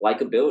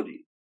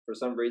likability. For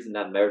some reason,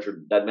 that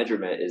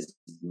measurement is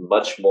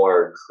much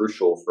more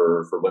crucial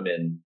for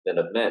women than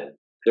of men.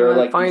 There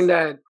are find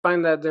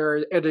that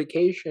their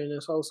education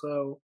is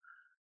also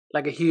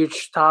like a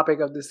huge topic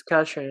of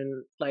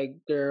discussion, like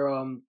their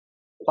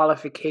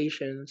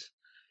qualifications.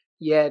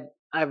 Yet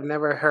I've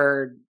never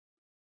heard,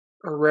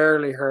 or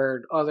rarely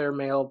heard, other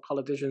male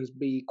politicians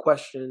be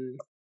questioned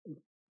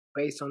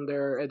based on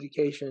their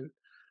education.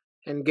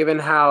 And given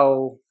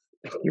how,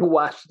 if you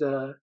watch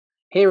the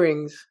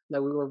hearings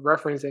that we were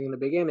referencing in the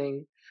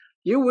beginning,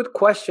 you would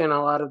question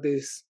a lot of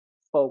these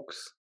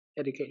folks'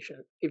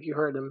 education if you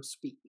heard them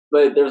speak.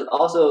 But there's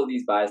also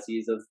these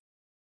biases of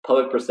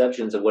public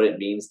perceptions of what it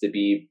means to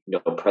be,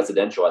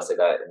 presidential. I say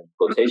that in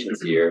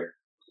quotations here,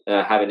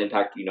 have an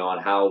impact,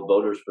 on how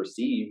voters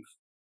perceive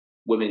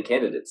women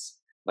candidates.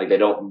 Like they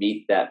don't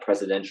meet that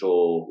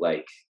presidential,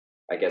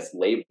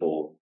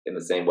 label in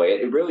the same way.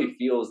 It really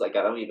feels like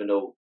I don't even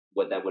know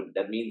what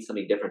that means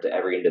something different to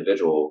every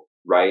individual,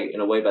 right?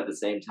 In a way, but at the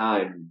same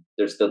time,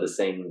 there's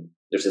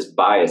this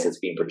bias that's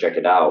being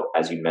projected out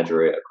as you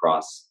measure it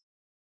across,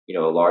 a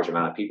large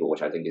amount of people,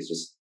 which I think is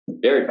just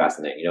very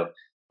fascinating.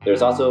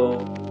 There's also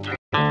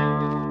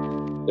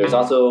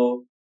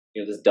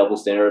this double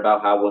standard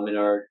about how women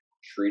are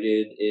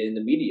treated in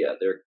the media.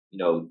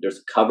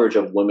 There's coverage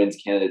of women's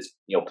candidates,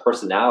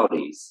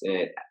 personalities,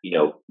 and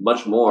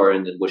much more,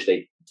 in which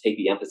they take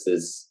the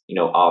emphasis,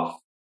 off,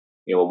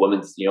 a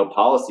woman's,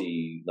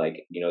 policy,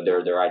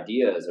 their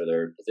ideas or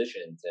their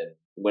positions. And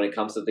when it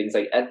comes to things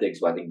like ethics,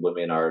 I think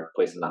women are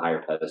placed on the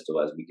higher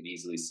pedestal, as we could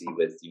easily see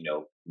with,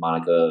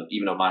 Monica.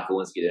 Even though Monica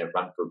Lewinsky didn't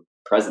run for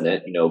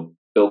president,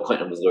 Bill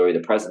Clinton was literally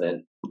the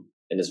president,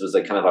 and this was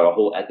kind of a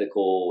whole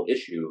ethical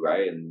issue,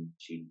 right? And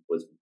she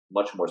was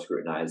much more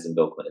scrutinized than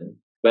Bill Clinton,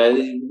 but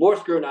more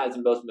scrutinized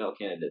than most male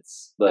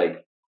candidates,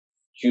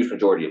 huge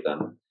majority of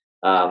them,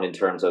 in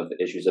terms of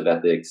issues of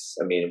ethics.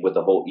 I mean, with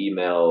the whole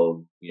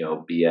email,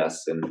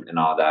 BS and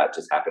all that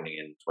just happening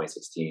in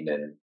 2016,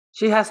 and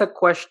she has a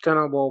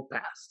questionable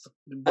past.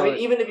 I mean,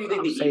 even if you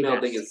think the email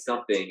thing is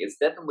something, it's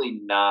definitely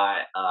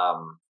not.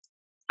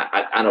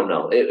 I don't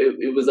know.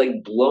 It was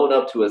blown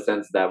up to a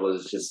sense that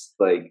was just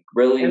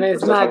really. And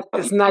it's not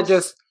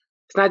just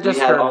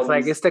her.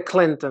 It's the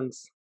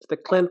Clintons. The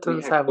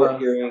Clintons have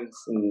hearings,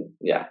 and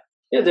yeah.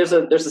 There's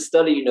a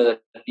study,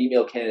 that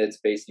female candidates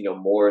face,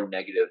 more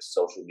negative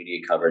social media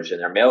coverage than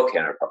their male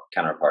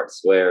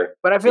counterparts.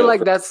 But I feel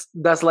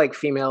that's like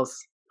females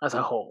as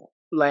a whole.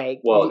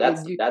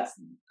 That's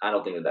I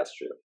don't think that's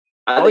true.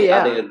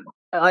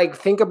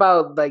 Think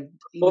about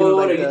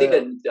you think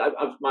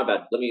that? My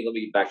bad. Let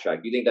me backtrack.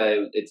 You think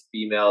that it's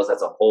females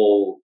as a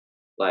whole,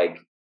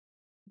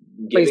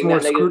 giving more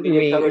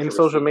scrutiny in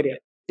social media?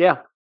 Yeah.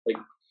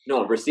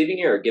 No, receiving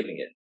it or giving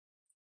it.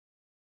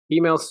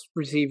 Females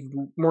receive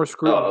more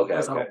scrutiny. Oh,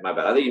 okay. My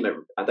bad. I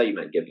thought you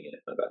meant giving it.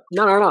 My bad.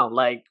 No.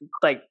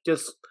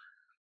 Just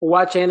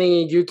watch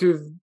any YouTube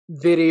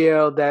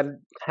video that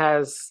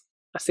has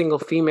a single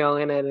female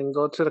in it and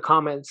go to the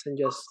comments and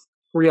just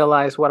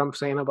realize what I'm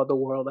saying about the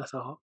world as a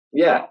whole.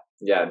 Yeah.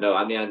 No,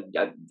 I mean,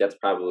 that's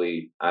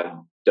probably, I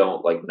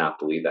don't not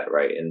believe that,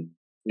 right? And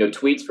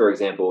tweets, for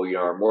example,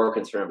 are more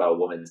concerned about a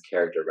woman's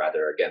character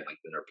rather, again,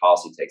 than their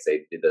policy takes.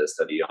 They did a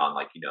study on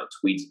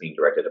tweets being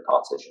directed at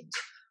politicians.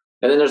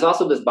 And then there's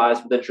also this bias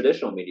within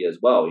traditional media as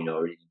well,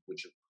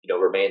 which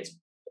remains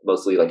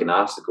mostly an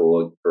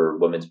obstacle for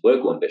women's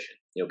political ambition.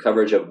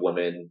 Coverage of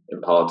women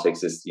in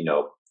politics is,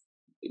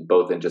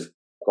 both in just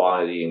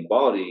quantity and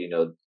quality,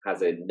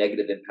 has a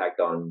negative impact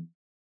on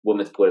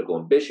women's political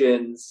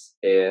ambitions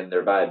and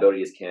their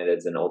viability as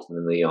candidates, and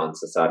ultimately on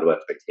societal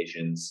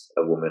expectations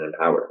of women in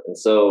power. And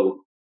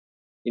so,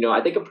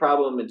 I think a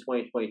problem in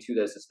 2022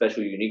 that's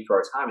especially unique for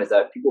our time is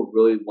that people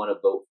really want to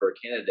vote for a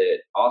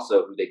candidate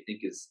also who they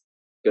think is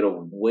going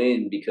to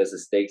win because the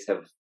stakes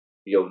have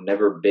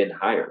never been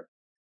higher.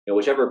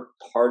 Whichever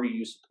party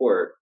you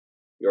support,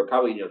 you're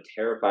probably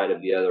terrified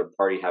of the other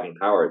party having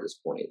power at this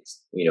point.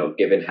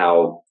 Given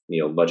how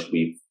much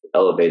we've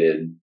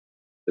elevated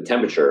the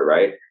temperature,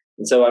 right?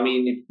 And so, I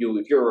mean,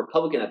 if you're a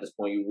Republican at this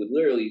point, you would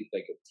literally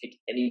take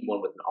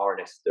anyone with an R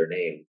next to their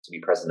name to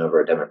be president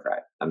over a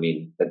Democrat. I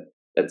mean,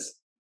 that's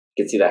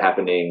you can see that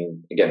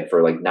happening again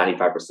for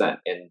 95%.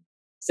 And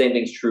same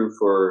thing's true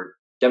for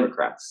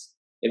Democrats.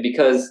 And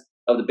because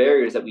of the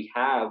barriers that we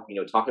have,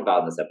 talked about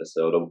in this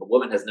episode, a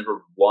woman has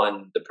never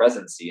won the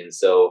presidency. And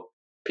so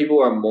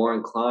people are more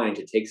inclined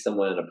to take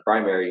someone in a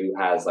primary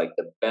who has like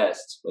the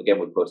best, again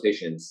with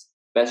quotations,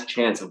 best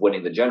chance of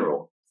winning the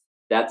general.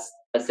 That's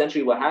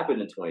essentially what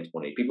happened in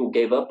 2020. People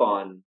gave up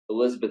on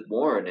Elizabeth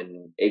Warren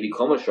and A.B.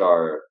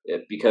 Klobuchar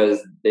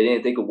because they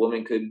didn't think a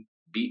woman could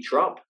beat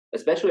Trump,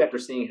 especially after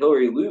seeing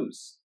Hillary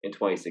lose in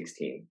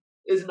 2016.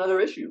 Is another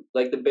issue.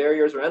 Like the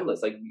barriers are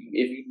endless. Like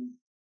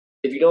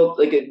if you don't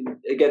like it,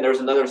 again, there's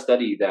another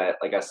study that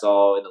like I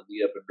saw in the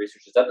lead up and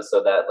research this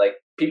episode that like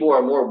people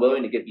are more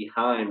willing to get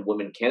behind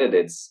women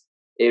candidates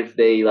if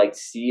they like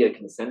see a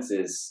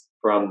consensus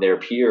from their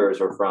peers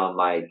or from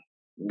like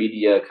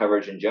media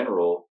coverage in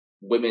general.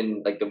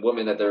 Women, like the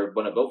woman that they're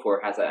going to vote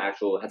for has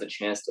a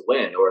chance to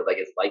win or like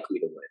is likely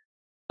to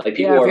win. Like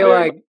people I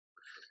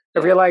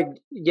feel like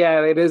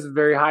yeah, it is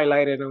very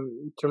highlighted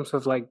in terms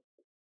of like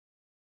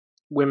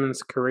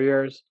women's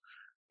careers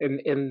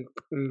in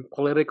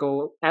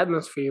political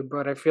atmosphere,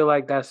 but I feel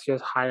like that's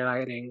just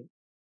highlighting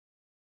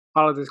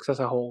politics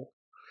as a whole.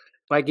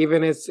 Like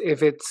even if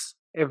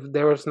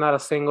there was not a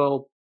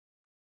single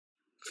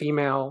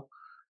female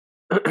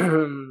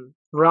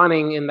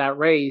running in that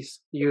race,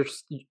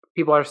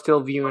 people are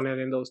still viewing it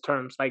in those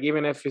terms. Like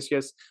even if it's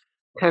just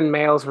 10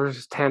 males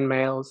versus 10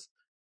 males,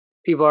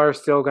 people are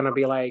still gonna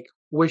be like,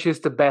 which is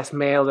the best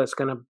male that's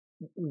gonna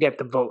get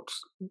the votes?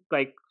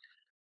 Like,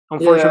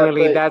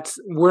 unfortunately,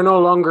 we're no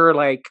longer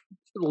like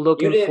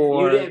looking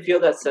for. You didn't feel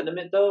that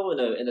sentiment though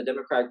in the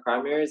Democratic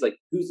primaries. Like,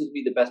 who's going to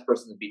be the best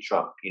person to beat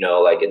Trump?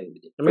 Like,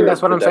 I mean,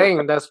 that's what I'm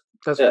saying. That's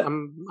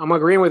I'm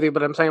agreeing with you,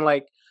 but I'm saying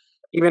like,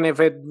 even if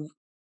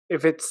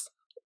it's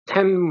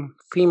 10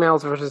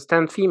 females versus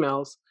 10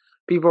 females,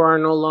 people are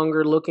no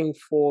longer looking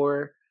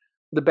for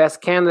the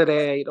best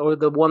candidate or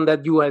the one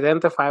that you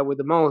identify with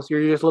the most.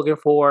 You're just looking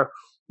for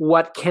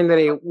what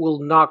candidate will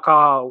knock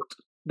out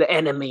the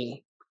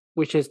enemy,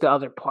 which is the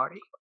other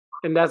party.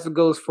 And that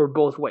goes for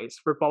both ways,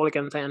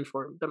 Republicans and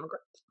for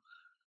Democrats.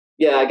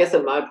 Yeah, I guess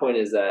that my point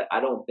is that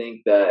I don't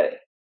think that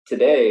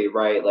today,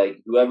 right,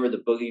 like whoever the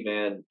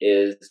boogeyman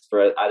is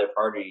for either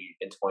party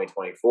in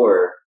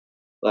 2024,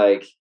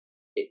 like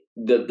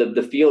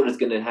the field is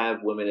going to have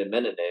women and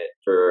men in it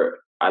for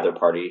either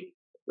party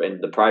in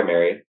the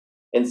primary.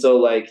 And so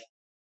like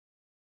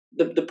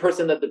the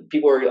person that the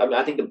people are, I mean,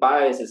 I think the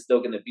bias is still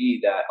going to be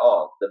that,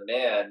 the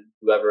man,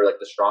 whoever like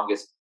the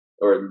strongest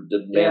or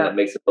the man that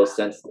makes the most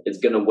sense is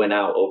going to win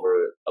out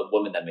over a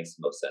woman that makes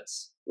the most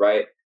sense,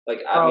 right? Like,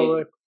 I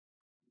mean,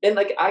 and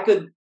like I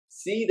could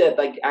see that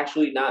like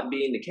actually not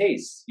being the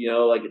case,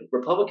 like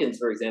Republicans,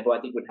 for example,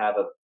 I think would have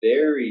a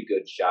very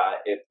good shot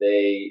if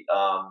they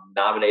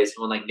nominated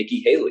someone like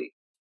Nikki Haley.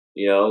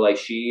 Like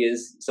she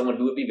is someone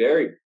who would be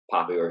very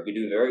popular, who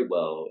do very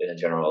well in a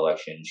general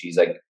election. She's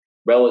like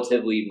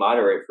relatively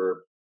moderate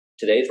for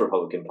today's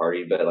Republican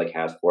Party, but like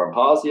has foreign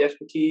policy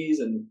expertise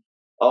and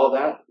all of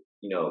that,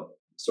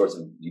 sorts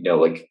of,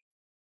 like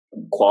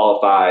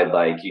qualified,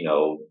 like,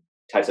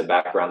 types of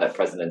background that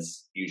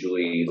presidents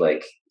usually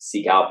like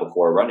seek out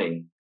before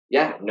running.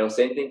 Yeah.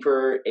 Same thing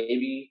for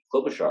A.B.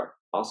 Klobuchar.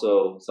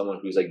 Also someone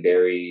who's like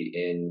very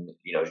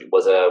she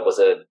was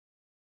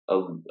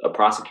a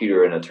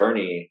prosecutor and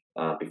attorney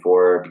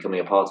before becoming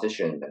a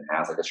politician and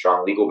has like a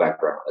strong legal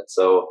background. And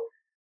so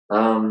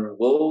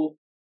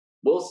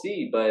we'll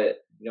see, but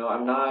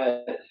I'm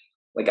not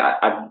like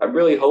I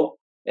really hope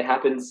it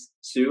happens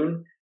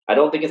soon. I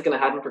don't think it's going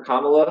to happen for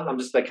Kamala. I'm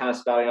just like kind of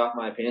spouting off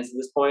my opinions at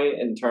this point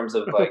in terms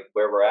of like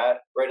where we're at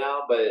right now.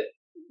 But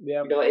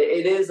yeah,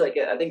 it is like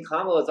I think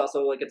Kamala is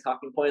also like a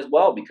talking point as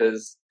well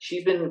because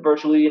she's been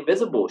virtually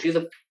invisible. She's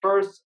the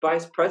first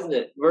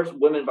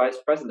women vice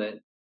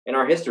president in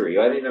our history.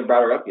 I haven't even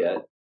brought her up yet,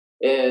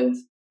 and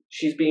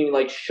she's being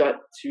like shut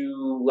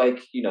to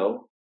like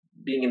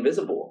being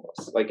invisible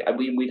almost. Like I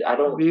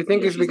don't. Do you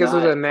think it's because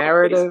of the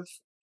narrative?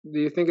 Do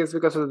you think it's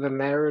because of the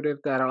narrative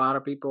that a lot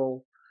of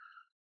people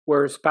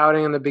were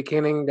spouting in the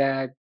beginning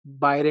that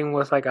Biden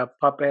was like a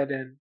puppet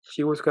and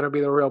she was going to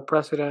be the real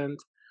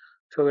president?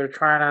 So they're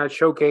trying to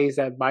showcase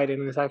that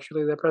Biden is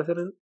actually the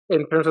president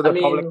in terms of the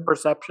public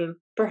perception.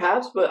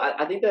 Perhaps, but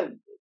I think that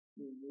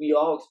we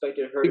all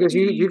expected her because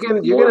to be you can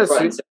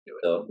assume,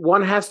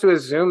 one has to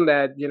assume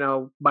that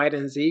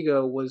Biden's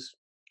ego was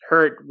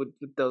hurt with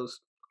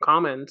those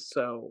comments.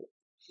 So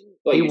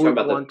you talking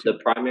about the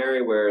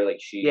primary where like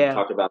she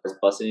talked about his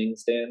busing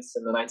stance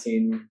in the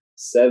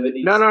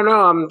 1970s? No.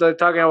 I'm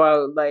talking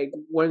about like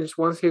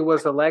once he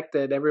was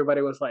elected,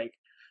 everybody was like,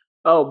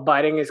 "Oh,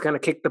 Biden is going to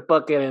kick the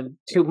bucket in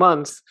 2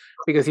 months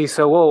because he's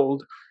so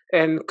old."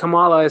 And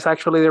Kamala is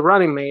actually the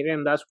running mate,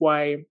 and that's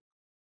why,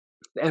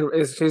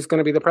 she's going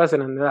to be the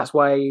president. And that's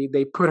why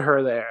they put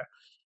her there,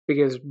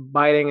 because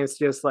Biden is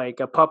just like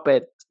a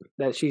puppet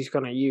that she's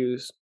going to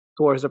use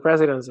towards the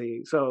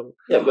presidency. So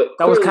but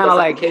that was kind of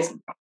like the case,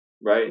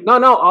 right?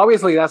 No,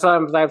 obviously that's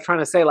what I'm trying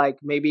to say. Like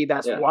maybe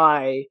that's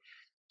why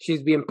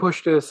she's being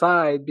pushed to the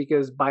side,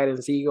 because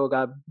Biden's ego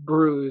got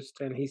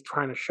bruised and he's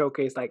trying to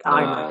showcase like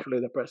I'm actually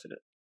the president.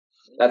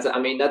 I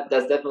mean, that's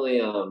definitely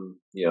a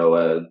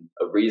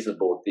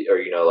reasonable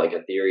or like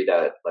a theory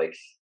that like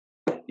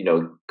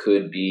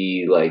could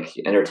be like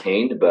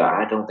entertained, but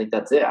I don't think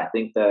that's it. I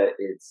think that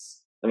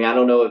it's. I mean, I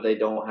don't know if they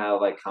don't have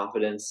like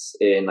confidence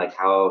in like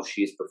how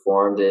she's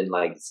performed in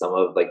like some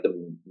of like the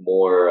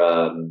more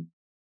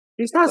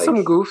She's had like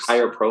some goofs.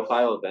 higher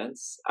profile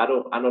events. I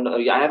don't know.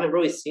 I haven't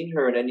really seen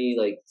her in any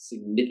like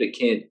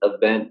significant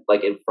event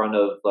like in front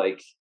of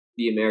like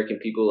the American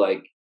people.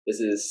 Like this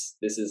is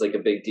like a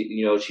big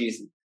deal.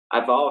 She's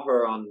I follow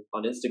her on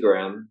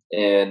Instagram,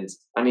 and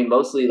I mean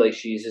mostly like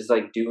she's just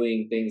like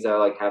doing things that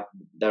like have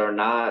that are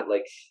not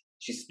like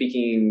she's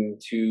speaking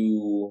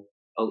to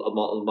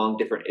among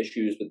different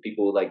issues with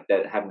people like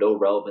that have no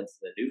relevance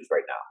in the news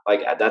right now.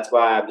 Like that's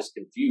why I'm just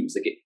confused.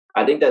 Like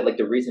I think that like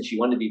the reason she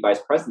wanted to be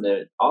vice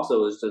president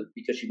also is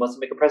because she wants to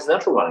make a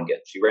presidential run again.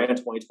 She ran in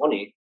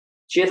 2020.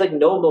 She has like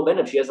no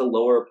momentum. She has a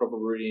lower approval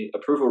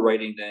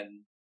rating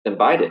than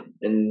Biden,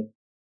 and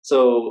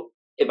so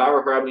if I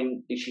were her, I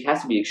mean, she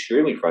has to be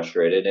extremely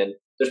frustrated, and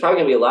there's probably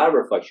going to be a lot of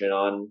reflection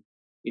on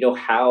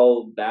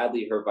how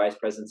badly her vice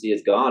presidency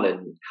has gone,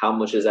 and how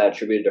much is that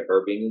attributed to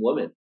her being a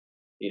woman.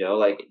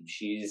 Like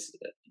she's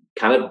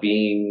kind of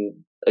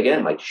being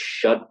again like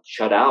shut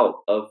out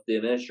of the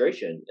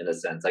administration in a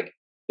sense. Like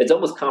it's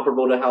almost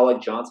comparable to how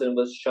like Johnson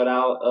was shut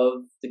out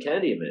of the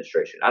Kennedy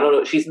administration. I don't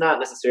know. She's not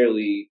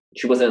necessarily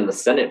she wasn't in the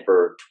Senate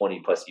for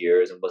 20 plus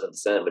years and wasn't the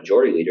Senate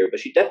majority leader, but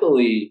she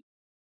definitely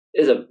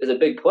is a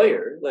big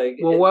player. Like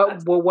Well,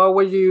 what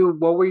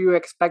were you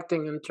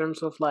expecting in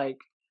terms of like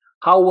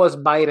how was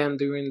Biden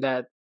doing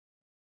that?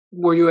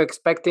 Were you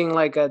expecting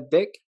like a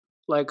Dick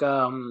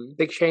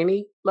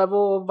Cheney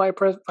level of vice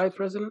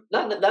president?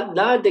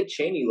 not a Dick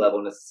Cheney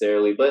level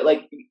necessarily, but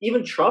like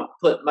even Trump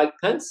put Mike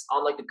Pence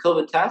on like the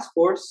COVID task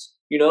force,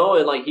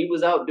 and like he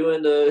was out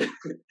doing the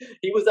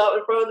he was out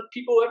in front of the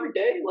people every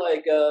day,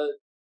 like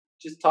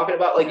just talking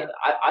about like Yeah,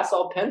 I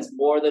saw Pence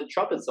more than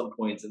Trump at some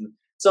points, and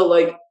so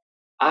like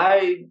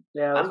I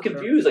yeah, I'm that's true.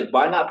 confused. Like,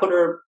 why not put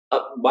her?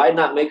 Why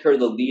not make her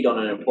the lead on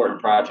an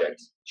important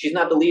project? She's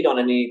not the lead on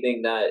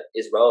anything that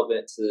is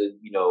relevant to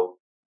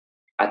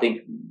I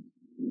think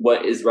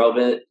what is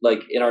relevant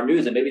like in our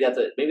news, and maybe that's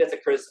a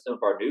criticism of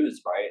our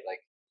news, right? Like,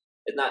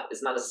 it's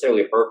not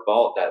necessarily her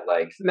fault that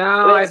like, No,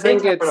 but at I the same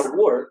think time, in it's a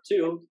war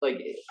too. Like,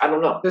 I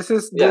don't know. this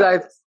Yeah,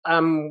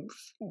 I'm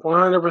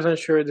 100%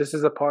 sure this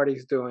is the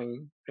party's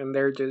doing, and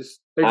they're I just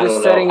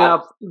don't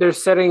know.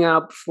 setting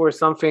up for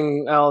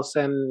something else,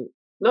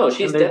 No,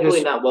 she's and they're definitely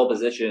just not well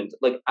positioned.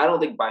 Like, I don't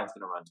think Biden's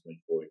going to run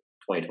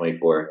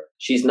 2024.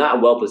 She's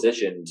not well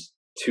positioned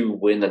to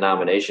win the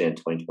nomination in I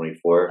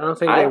 2024. don't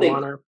think they I want think,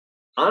 her.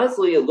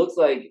 honestly, it looks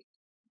like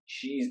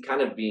she's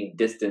kind of being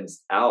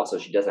distanced out, so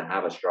she doesn't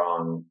have a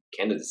strong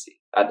candidacy.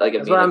 Like, I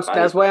mean, like Biden's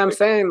situation. That's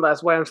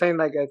why I'm saying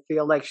like I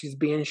feel like she's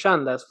being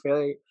shunned. That's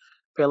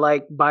feel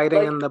like Biden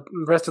Like, and the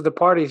rest of the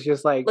party is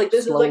just like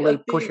this is like slowly a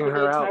theme pushing for the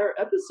her out. entire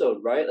episode,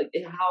 right? Like,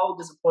 how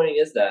disappointing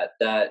is that?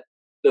 That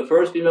the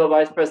first female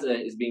vice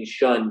president is being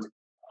shunned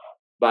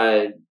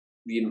by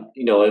the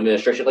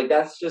administration. Like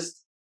that's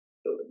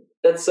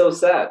so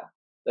sad.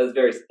 That's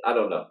very. I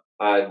don't know.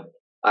 I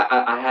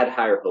had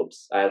higher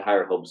hopes. I had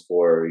higher hopes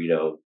for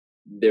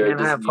there Can't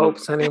this have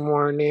hopes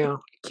anymore,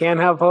 Neil. Can't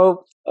have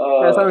hope.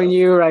 That's uh on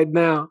you right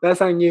now.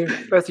 That's on you.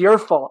 That's your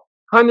fault.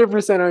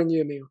 100% on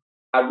you, Neil.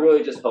 I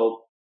really just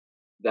hope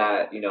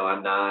that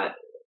I'm not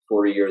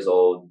 40 years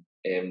old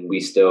and we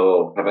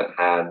still haven't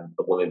had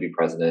a woman be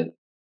president,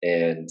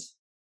 and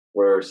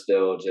we're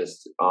still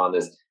just on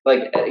this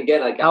like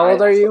again like How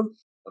old are you?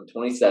 I'm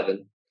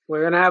 27.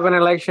 We're gonna have an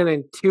election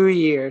in 2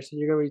 years.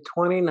 You're gonna be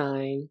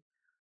 29,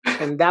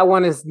 and that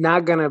one is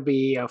not gonna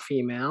be a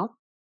female.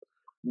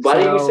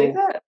 Why do you say So,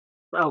 that?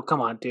 oh come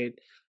on, dude.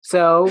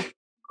 So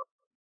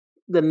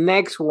the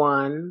next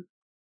one,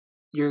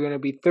 you're gonna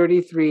be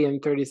 33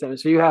 and 37.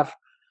 So you have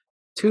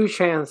two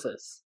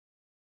chances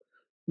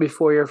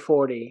before you're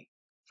 40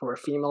 for a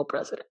female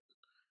president.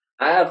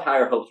 I have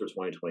higher hopes for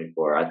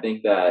 2024. I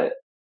think that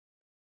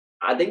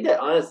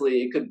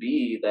honestly, it could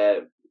be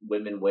that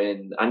women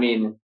win. I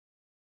mean,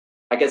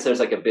 I guess there's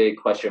like a big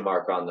question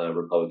mark on the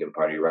Republican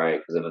Party, right?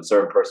 Because if a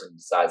certain person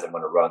decides they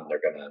want to run,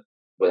 they're gonna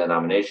win a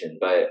nomination.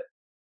 But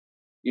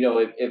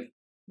if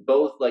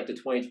both like the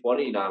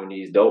 2020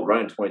 nominees don't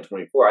run in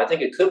 2024, I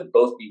think it could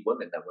both be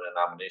women that win a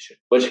nomination,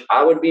 which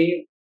I would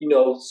be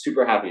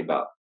super happy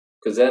about,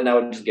 because then that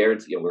would just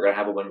guarantee we're gonna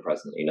have a women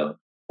president.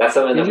 That's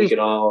something You're that we just can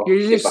all you're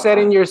get just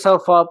setting behind.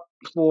 yourself up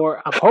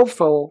for. I'm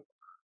hopeful.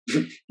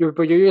 You're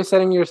just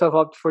setting yourself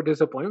up for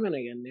disappointment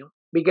again, Neil.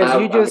 Because I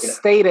mean,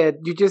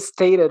 you just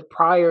stated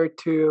prior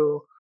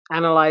to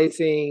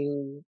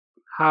analyzing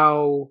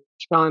how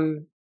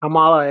Sean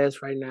Kamala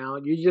is right now,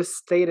 you just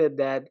stated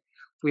that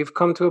we've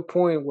come to a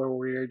point where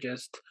we're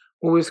just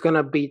who is going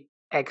to beat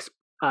X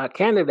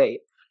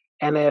candidate,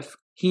 and if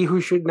he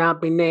who should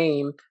not be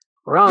named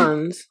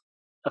runs,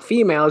 a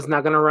female is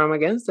not going to run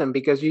against him,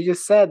 because you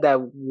just said that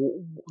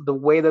the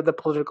way that the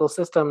political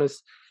system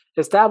is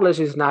established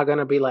is not going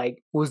to be like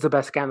who's the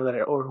best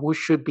candidate or who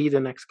should be the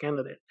next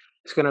candidate.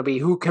 It's going to be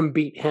who can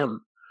beat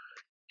him.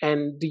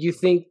 And do you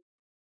think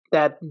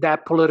that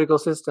that political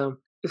system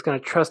is going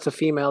to trust a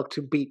female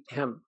to beat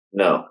him?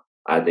 No,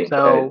 I think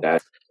So,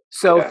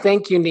 so yeah.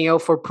 thank you, Neil,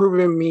 for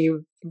proving me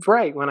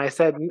right when I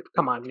said,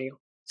 "Come on, Neil."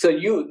 So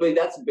but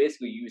that's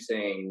basically you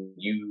saying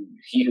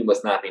he who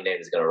must not be named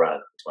is going to run.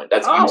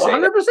 That's you Oh,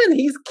 saying that.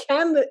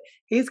 100%.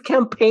 He's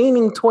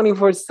campaigning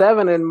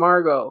 24/7 in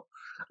Margot,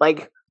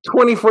 like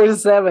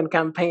 24/7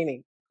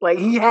 campaigning. Like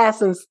he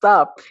hasn't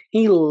stopped.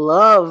 He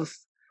loves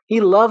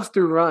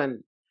to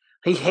run.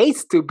 He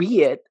hates to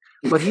be it,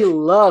 but he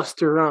loves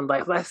to run.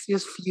 Like that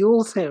just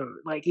fuels him.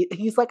 Like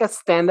he's like a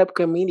stand-up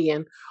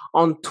comedian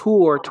on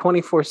tour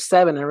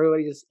 24/7.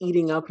 Everybody just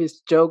eating up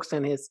his jokes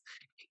and Yeah,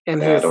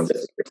 I don't his.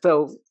 disagree.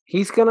 So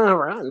he's gonna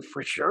run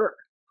for sure.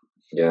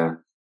 Yeah,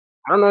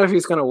 I don't know if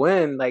he's gonna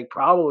win. Like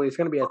probably it's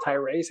gonna be a tie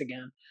race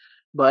again,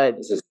 but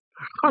this is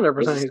 100%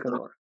 this is he's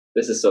gonna win.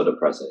 this is so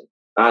depressing.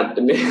 I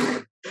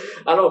mean,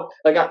 I don't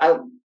like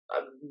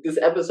this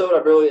episode. I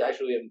really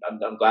actually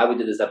I'm glad we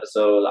did this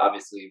episode.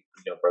 Obviously,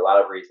 for a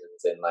lot of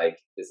reasons, and like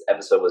this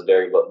episode was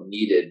very well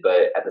needed.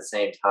 But at the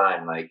same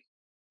time, like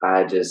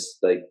I just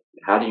like,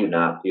 how do you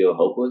not feel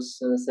hopeless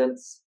in a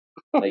sense?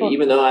 Like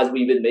even though as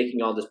we've been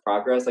making all this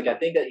progress, like I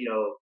think that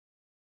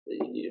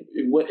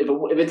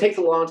if it takes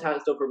a long time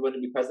still for women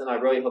to be president, I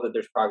really hope that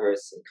there's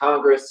progress in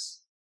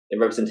Congress, in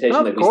representation,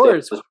 Of that we still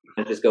course,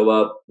 just go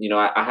up.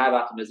 I have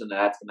optimism that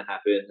that's going to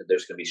happen, that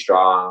there's going to be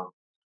strong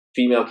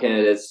female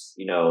candidates,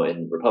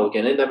 in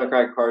Republican and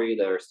Democratic Party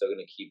that are still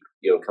going to keep,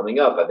 coming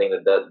up. I think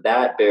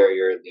that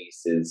barrier at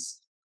least is,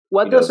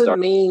 what does it start.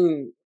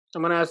 mean?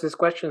 I'm gonna ask this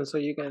question so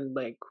you can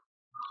like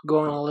go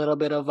on a little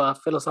bit of a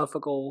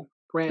philosophical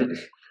rant.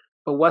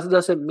 But what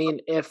does it mean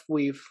if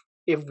we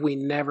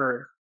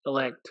never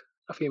elect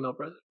a female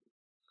president?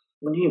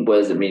 What do you mean? What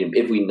does it mean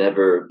if we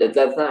never? That's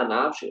not an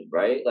option,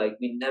 right? Like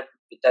we never.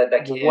 That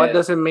What can't.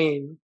 does it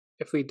mean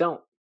if we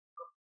don't?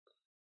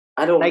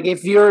 I don't. Like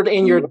if you're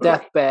in your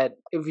deathbed,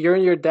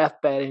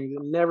 and you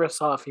never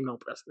saw a female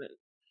president,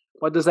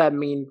 what does that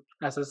mean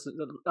us as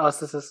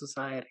a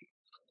society?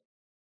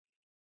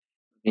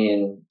 I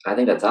mean, I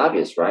think that's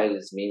obvious, right?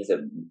 It means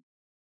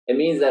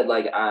that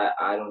like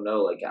I don't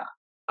know, like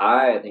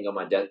I think on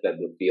my deathbed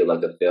would feel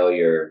like a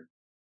failure,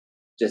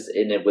 just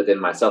in it within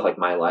myself. Like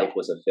my life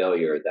was a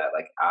failure, that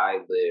like I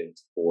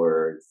lived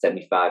for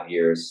 75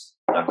 years,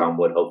 knock on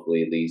wood,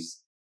 hopefully at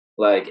least,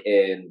 like,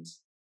 and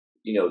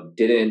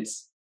didn't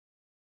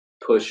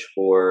push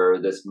for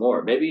this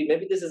more. Maybe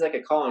this is like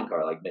a calling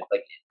card. Like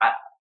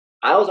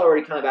I was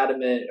already kind of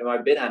adamant, or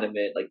I've been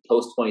adamant, like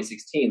post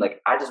 2016.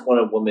 Like I just want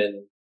a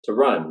woman to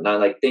run. Now,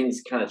 like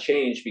things kind of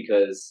changed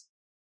because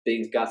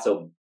things got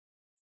so.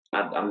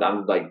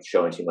 I'm like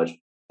showing too much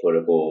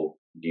political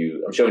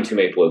view. I'm showing too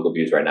many political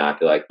views right now, I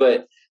feel like,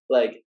 but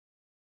like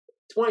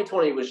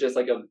 2020 was just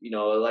like a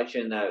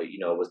election that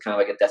was kind of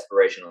like a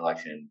desperation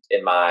election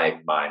in my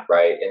mind,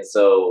 right? And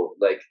so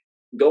like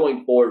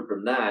going forward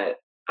from that,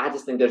 I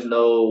just think there's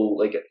no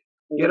like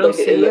You don't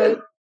see it,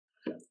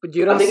 but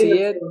you I don't think see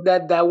it.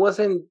 That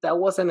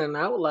wasn't an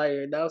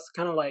outlier. That was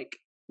kind of like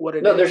what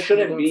it no, there is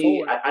shouldn't going be.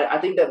 forward. I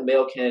think that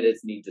male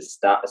candidates need to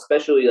stop,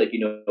 especially like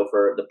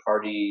for the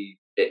party.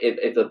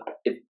 If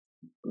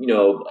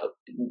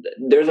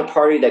there's a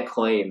party that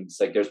claims,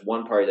 like there's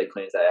one party that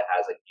claims that it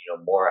has like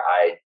more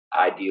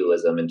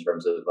idealism in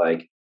terms of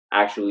like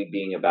actually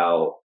being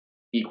about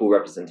equal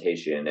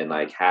representation and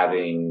like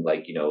having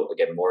like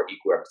again more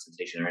equal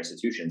representation in our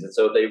institutions. And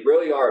so if they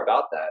really are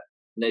about that,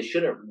 then they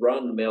shouldn't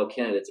run male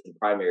candidates in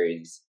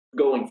primaries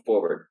going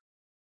forward.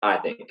 I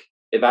think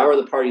if I were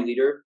the party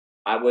leader,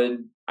 I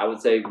would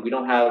say we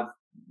don't have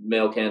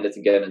male candidates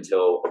again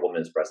until a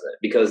woman is president,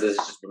 because it's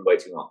just been way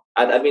too long.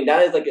 I mean,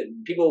 that is like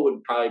people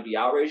would probably be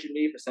outraged at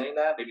me for saying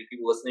that, maybe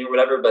people listening or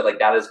whatever, but like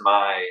that is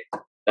my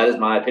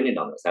opinion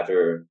on this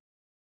after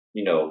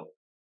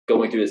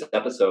going through this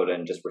episode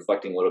and just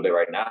reflecting a little bit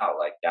right now.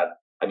 Like that,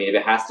 I mean, if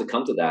it has to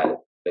come to that,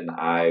 then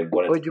I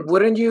wouldn't. But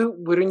wouldn't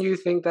you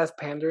think that's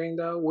pandering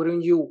though?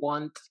 Wouldn't you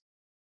want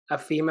a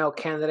female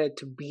candidate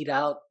to beat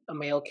out a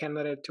male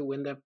candidate to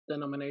win the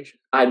nomination?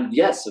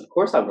 Yes, of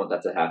course I want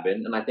that to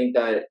happen, and I think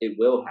that it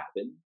will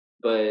happen.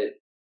 But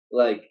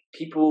like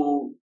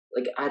people,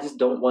 like I just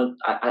don't want.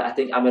 I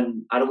think I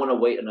don't want to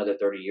wait another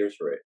 30 years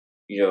for it.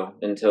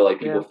 Until like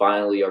people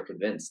finally are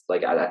convinced.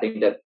 Like I think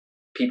that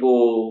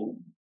people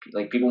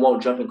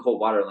won't jump in cold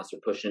water unless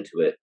they're pushed into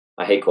it.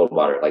 I hate cold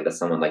water. Like that's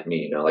someone like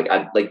me.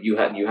 Like you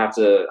have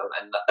to.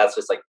 And that's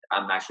just like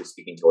I'm actually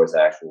speaking towards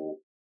the actual.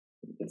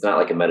 It's not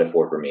like a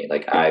metaphor for me.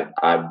 Like I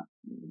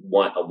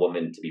want a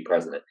woman to be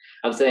president.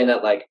 I'm saying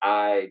that like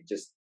I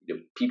just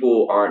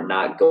people are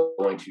not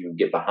going to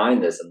get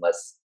behind this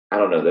unless I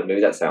don't know. That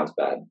maybe that sounds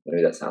bad.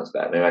 Maybe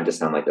I just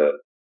sound like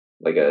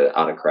a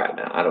autocrat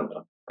now. I don't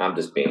know. I'm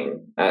just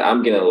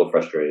I'm getting a little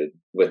frustrated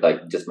with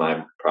like just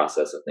my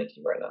process of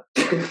thinking right now.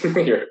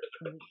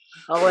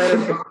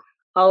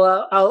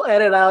 I'll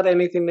edit out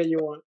anything that you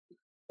want.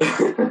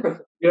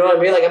 You know what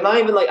I mean? Like I'm not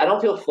even like I don't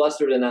feel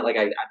flustered in that like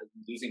I'm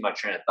losing my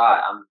train of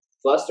thought. I'm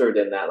flustered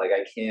in that like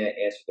I can't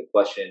answer the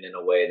question in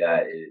a way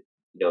that it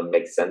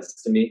makes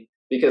sense to me.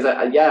 because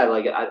I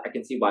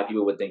can see why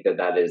people would think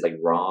that is like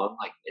wrong,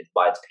 like it's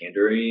why it's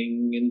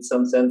pandering in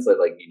some sense. That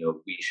like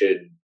we should,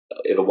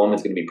 if a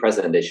woman's going to be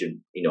president, they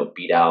should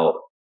beat out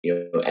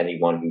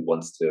anyone who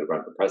wants to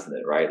run for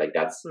president, right? Like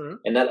that's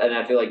and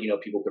I feel like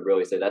people could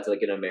really say that's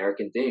like an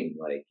American thing,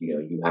 like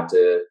you have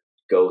to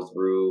go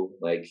through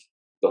like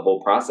the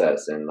whole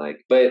process and like,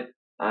 but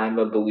I'm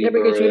a believer.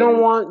 Yeah, because you don't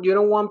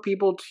want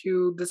people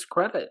to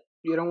discredit.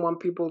 You don't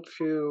want people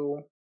to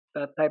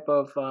that type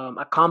of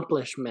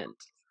accomplishment.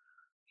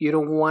 You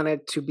don't want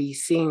it to be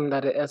seen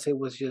that as it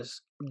was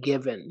just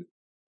given.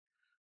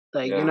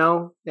 Like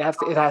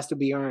it has to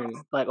be earned.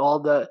 Like all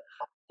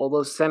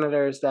those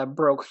senators that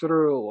broke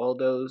through, all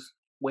those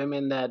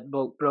women that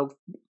broke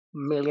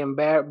million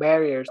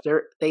barriers.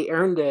 They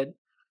earned it,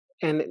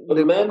 and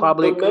the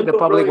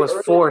public was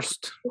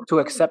forced to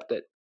accept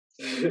it.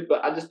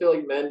 But I just feel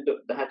like men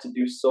had to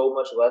do so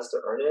much less to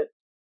earn it,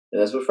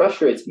 and that's what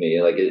frustrates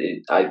me. Like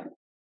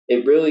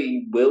it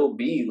really will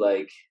be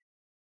like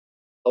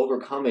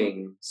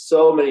overcoming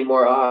so many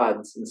more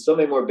odds and so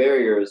many more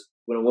barriers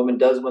when a woman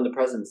does win the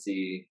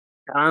presidency.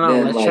 I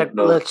don't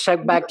know. Let's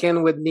check back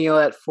in with Neil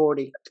at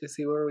 40 to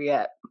see where we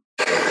at.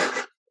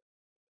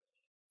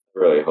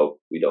 Really hope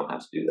we don't have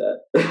to do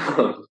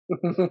that.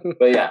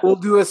 But yeah, we'll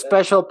do a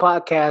special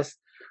podcast.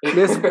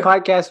 This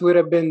podcast would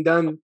have been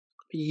done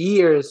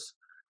years,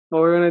 but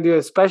we're gonna do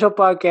a special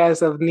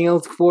podcast of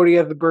Neil's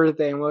 40th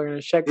birthday, and we're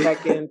gonna check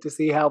back in to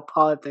see how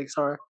politics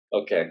are.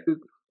 Okay,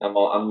 I'm.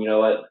 You know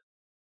what?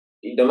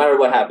 No matter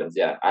what happens,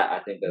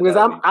 I think that because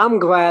I'm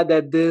glad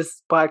that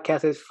this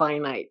podcast is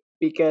finite,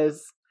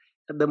 because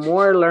the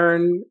more I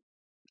learn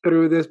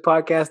through this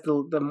podcast,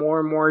 the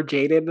more and more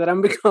jaded that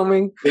I'm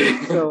becoming.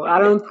 So I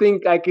don't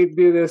think I could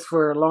do this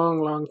for a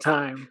long, long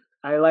time.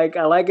 I like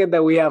it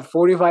that we have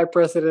 45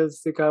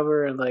 presidents to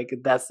cover, and like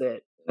that's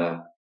it.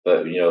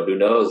 But who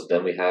knows?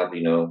 Then we have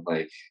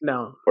like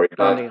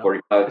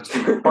 45. It's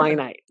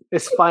finite.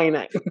 It's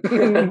finite.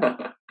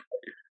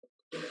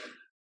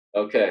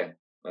 Okay.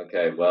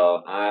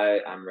 Well,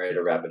 I'm ready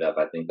to wrap it up.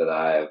 I think that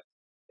I've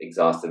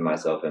exhausted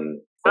myself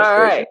in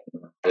frustration.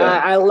 All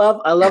right. I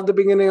love the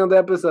beginning of the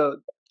episode.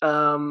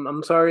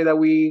 I'm sorry that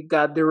we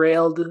got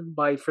derailed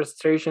by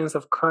frustrations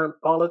of current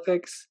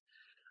politics,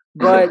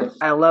 but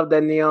I love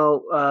that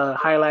Neil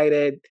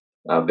highlighted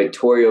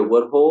Victoria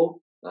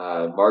Woodhull,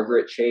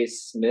 Margaret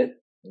Chase Smith,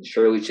 and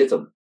Shirley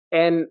Chisholm,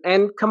 and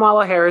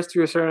Kamala Harris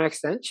to a certain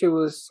extent. She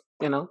was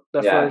the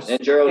first,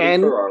 and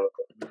Geraldine Ferraro,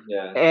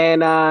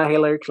 and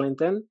Hillary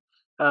Clinton.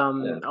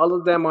 All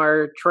of them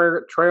are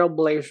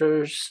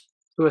trailblazers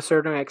to a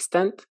certain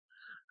extent.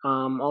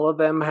 All of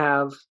them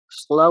have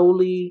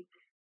slowly,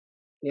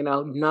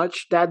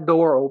 nudged that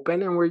door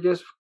open, and we're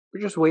just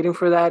waiting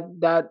for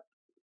that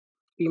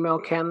female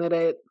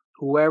candidate,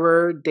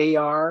 whoever they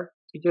are,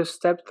 to just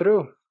step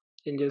through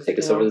and just take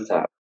us over the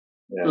top.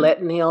 Yeah.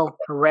 Let Neil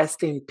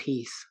rest in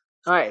peace.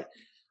 All right,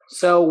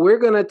 so we're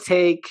gonna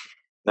take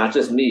not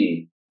just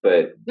me,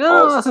 but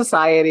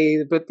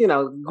society. But we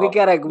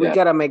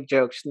gotta make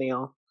jokes,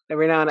 Neil.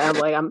 Every now and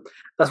then,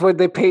 that's what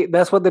they pay.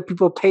 That's what the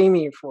people pay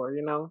me for.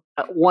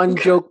 One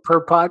joke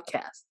per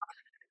podcast.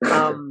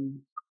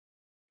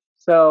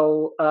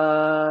 So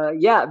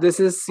this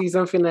is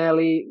season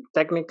finale.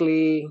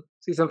 Technically,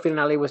 season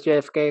finale was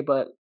JFK,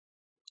 but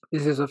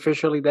this is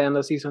officially the end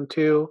of season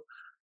 2.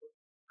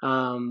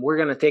 We're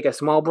gonna take a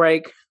small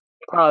break.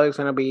 Probably it's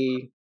gonna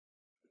be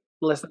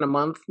less than a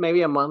month,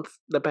 maybe a month,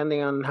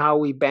 depending on how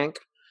we bank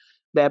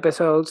the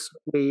episodes.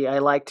 I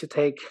like to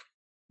take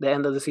the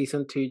end of the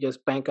season to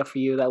just bank a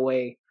few. That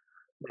way,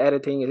 the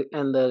editing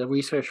and the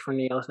research for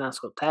Neil is not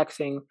so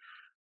taxing.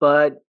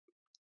 But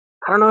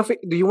I don't know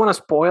do you want to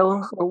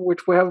spoil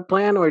which we have a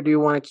plan, or do you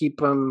want to keep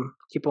them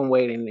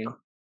waiting, Neil?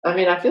 I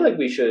mean, I feel like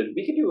we could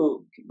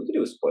do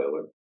a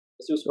spoiler.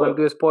 Let's do a spoiler. Want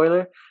to do a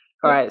spoiler?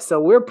 All right. So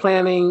we're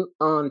planning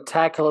on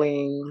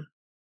tackling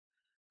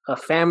a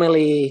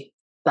family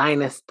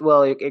dynasty.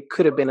 Well, it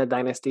could have been a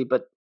dynasty,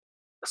 but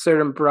a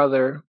certain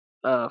brother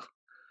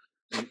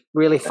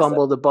really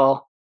fumbled the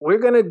ball. We're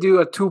gonna do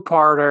a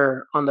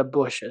 2-parter on the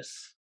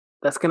Bushes.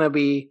 That's gonna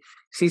be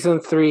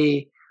season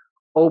 3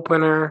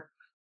 opener.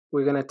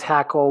 We're gonna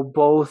tackle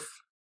both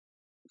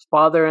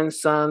father and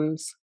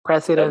sons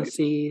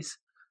presidencies,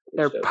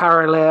 their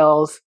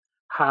parallels,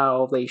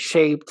 how they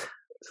shaped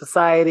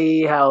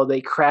society, how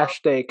they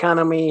crashed the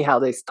economy, how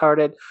they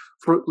started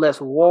fruitless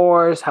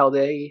wars, how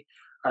they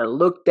are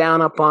looked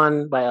down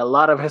upon by a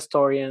lot of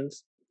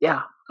historians.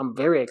 Yeah, I'm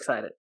very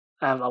excited.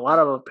 I have a lot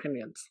of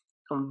opinions.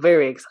 I'm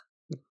very excited.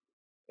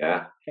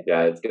 Yeah,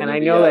 it's gonna. And I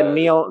know that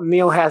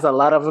Neil has a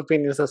lot of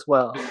opinions as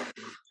well.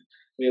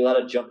 Be a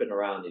lot of jumping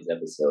around these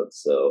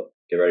episodes, so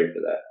get ready for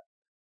that.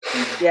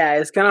 Yeah,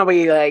 it's gonna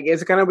be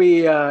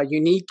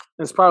unique.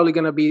 It's probably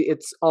gonna be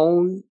its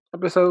own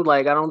episode.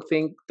 Like I don't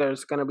think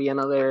there's gonna be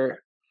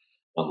another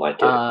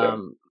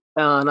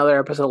another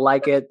episode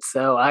like it.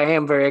 So I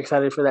am very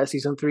excited for that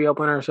season 3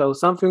 opener. So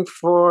something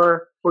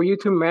for you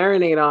to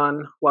marinate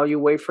on while you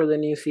wait for the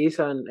new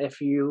season.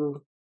 If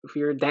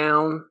you're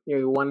down,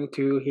 you want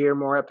to hear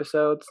more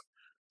episodes,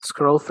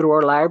 scroll through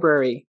our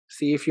library,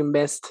 see if you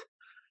missed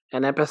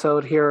an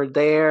episode here or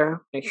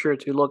there. Make sure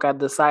to look at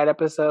the side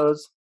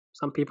episodes.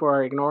 Some people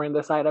are ignoring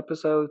the side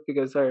episodes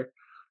because they're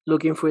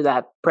looking for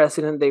that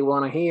president they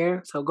want to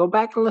hear. So go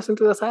back and listen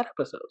to the side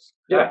episodes.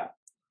 Yeah,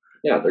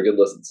 they're good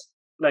listens.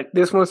 Like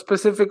this one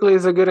specifically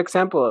is a good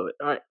example of it.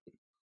 All right.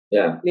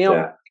 Yeah.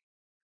 Neil,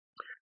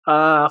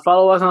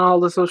 follow us on all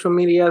the social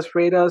medias,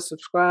 rate us,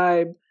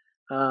 subscribe,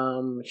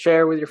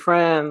 share with your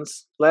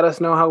friends. Let us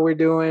know how we're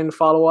doing.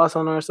 Follow us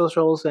on our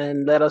socials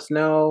and let us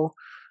know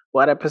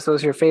what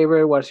episode's your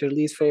favorite, what's your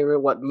least favorite,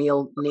 what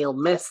Neil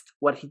missed,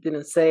 what he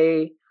didn't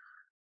say.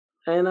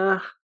 And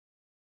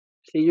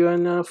see you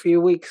in a few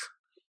weeks.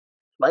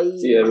 Bye.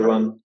 See you,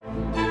 everyone.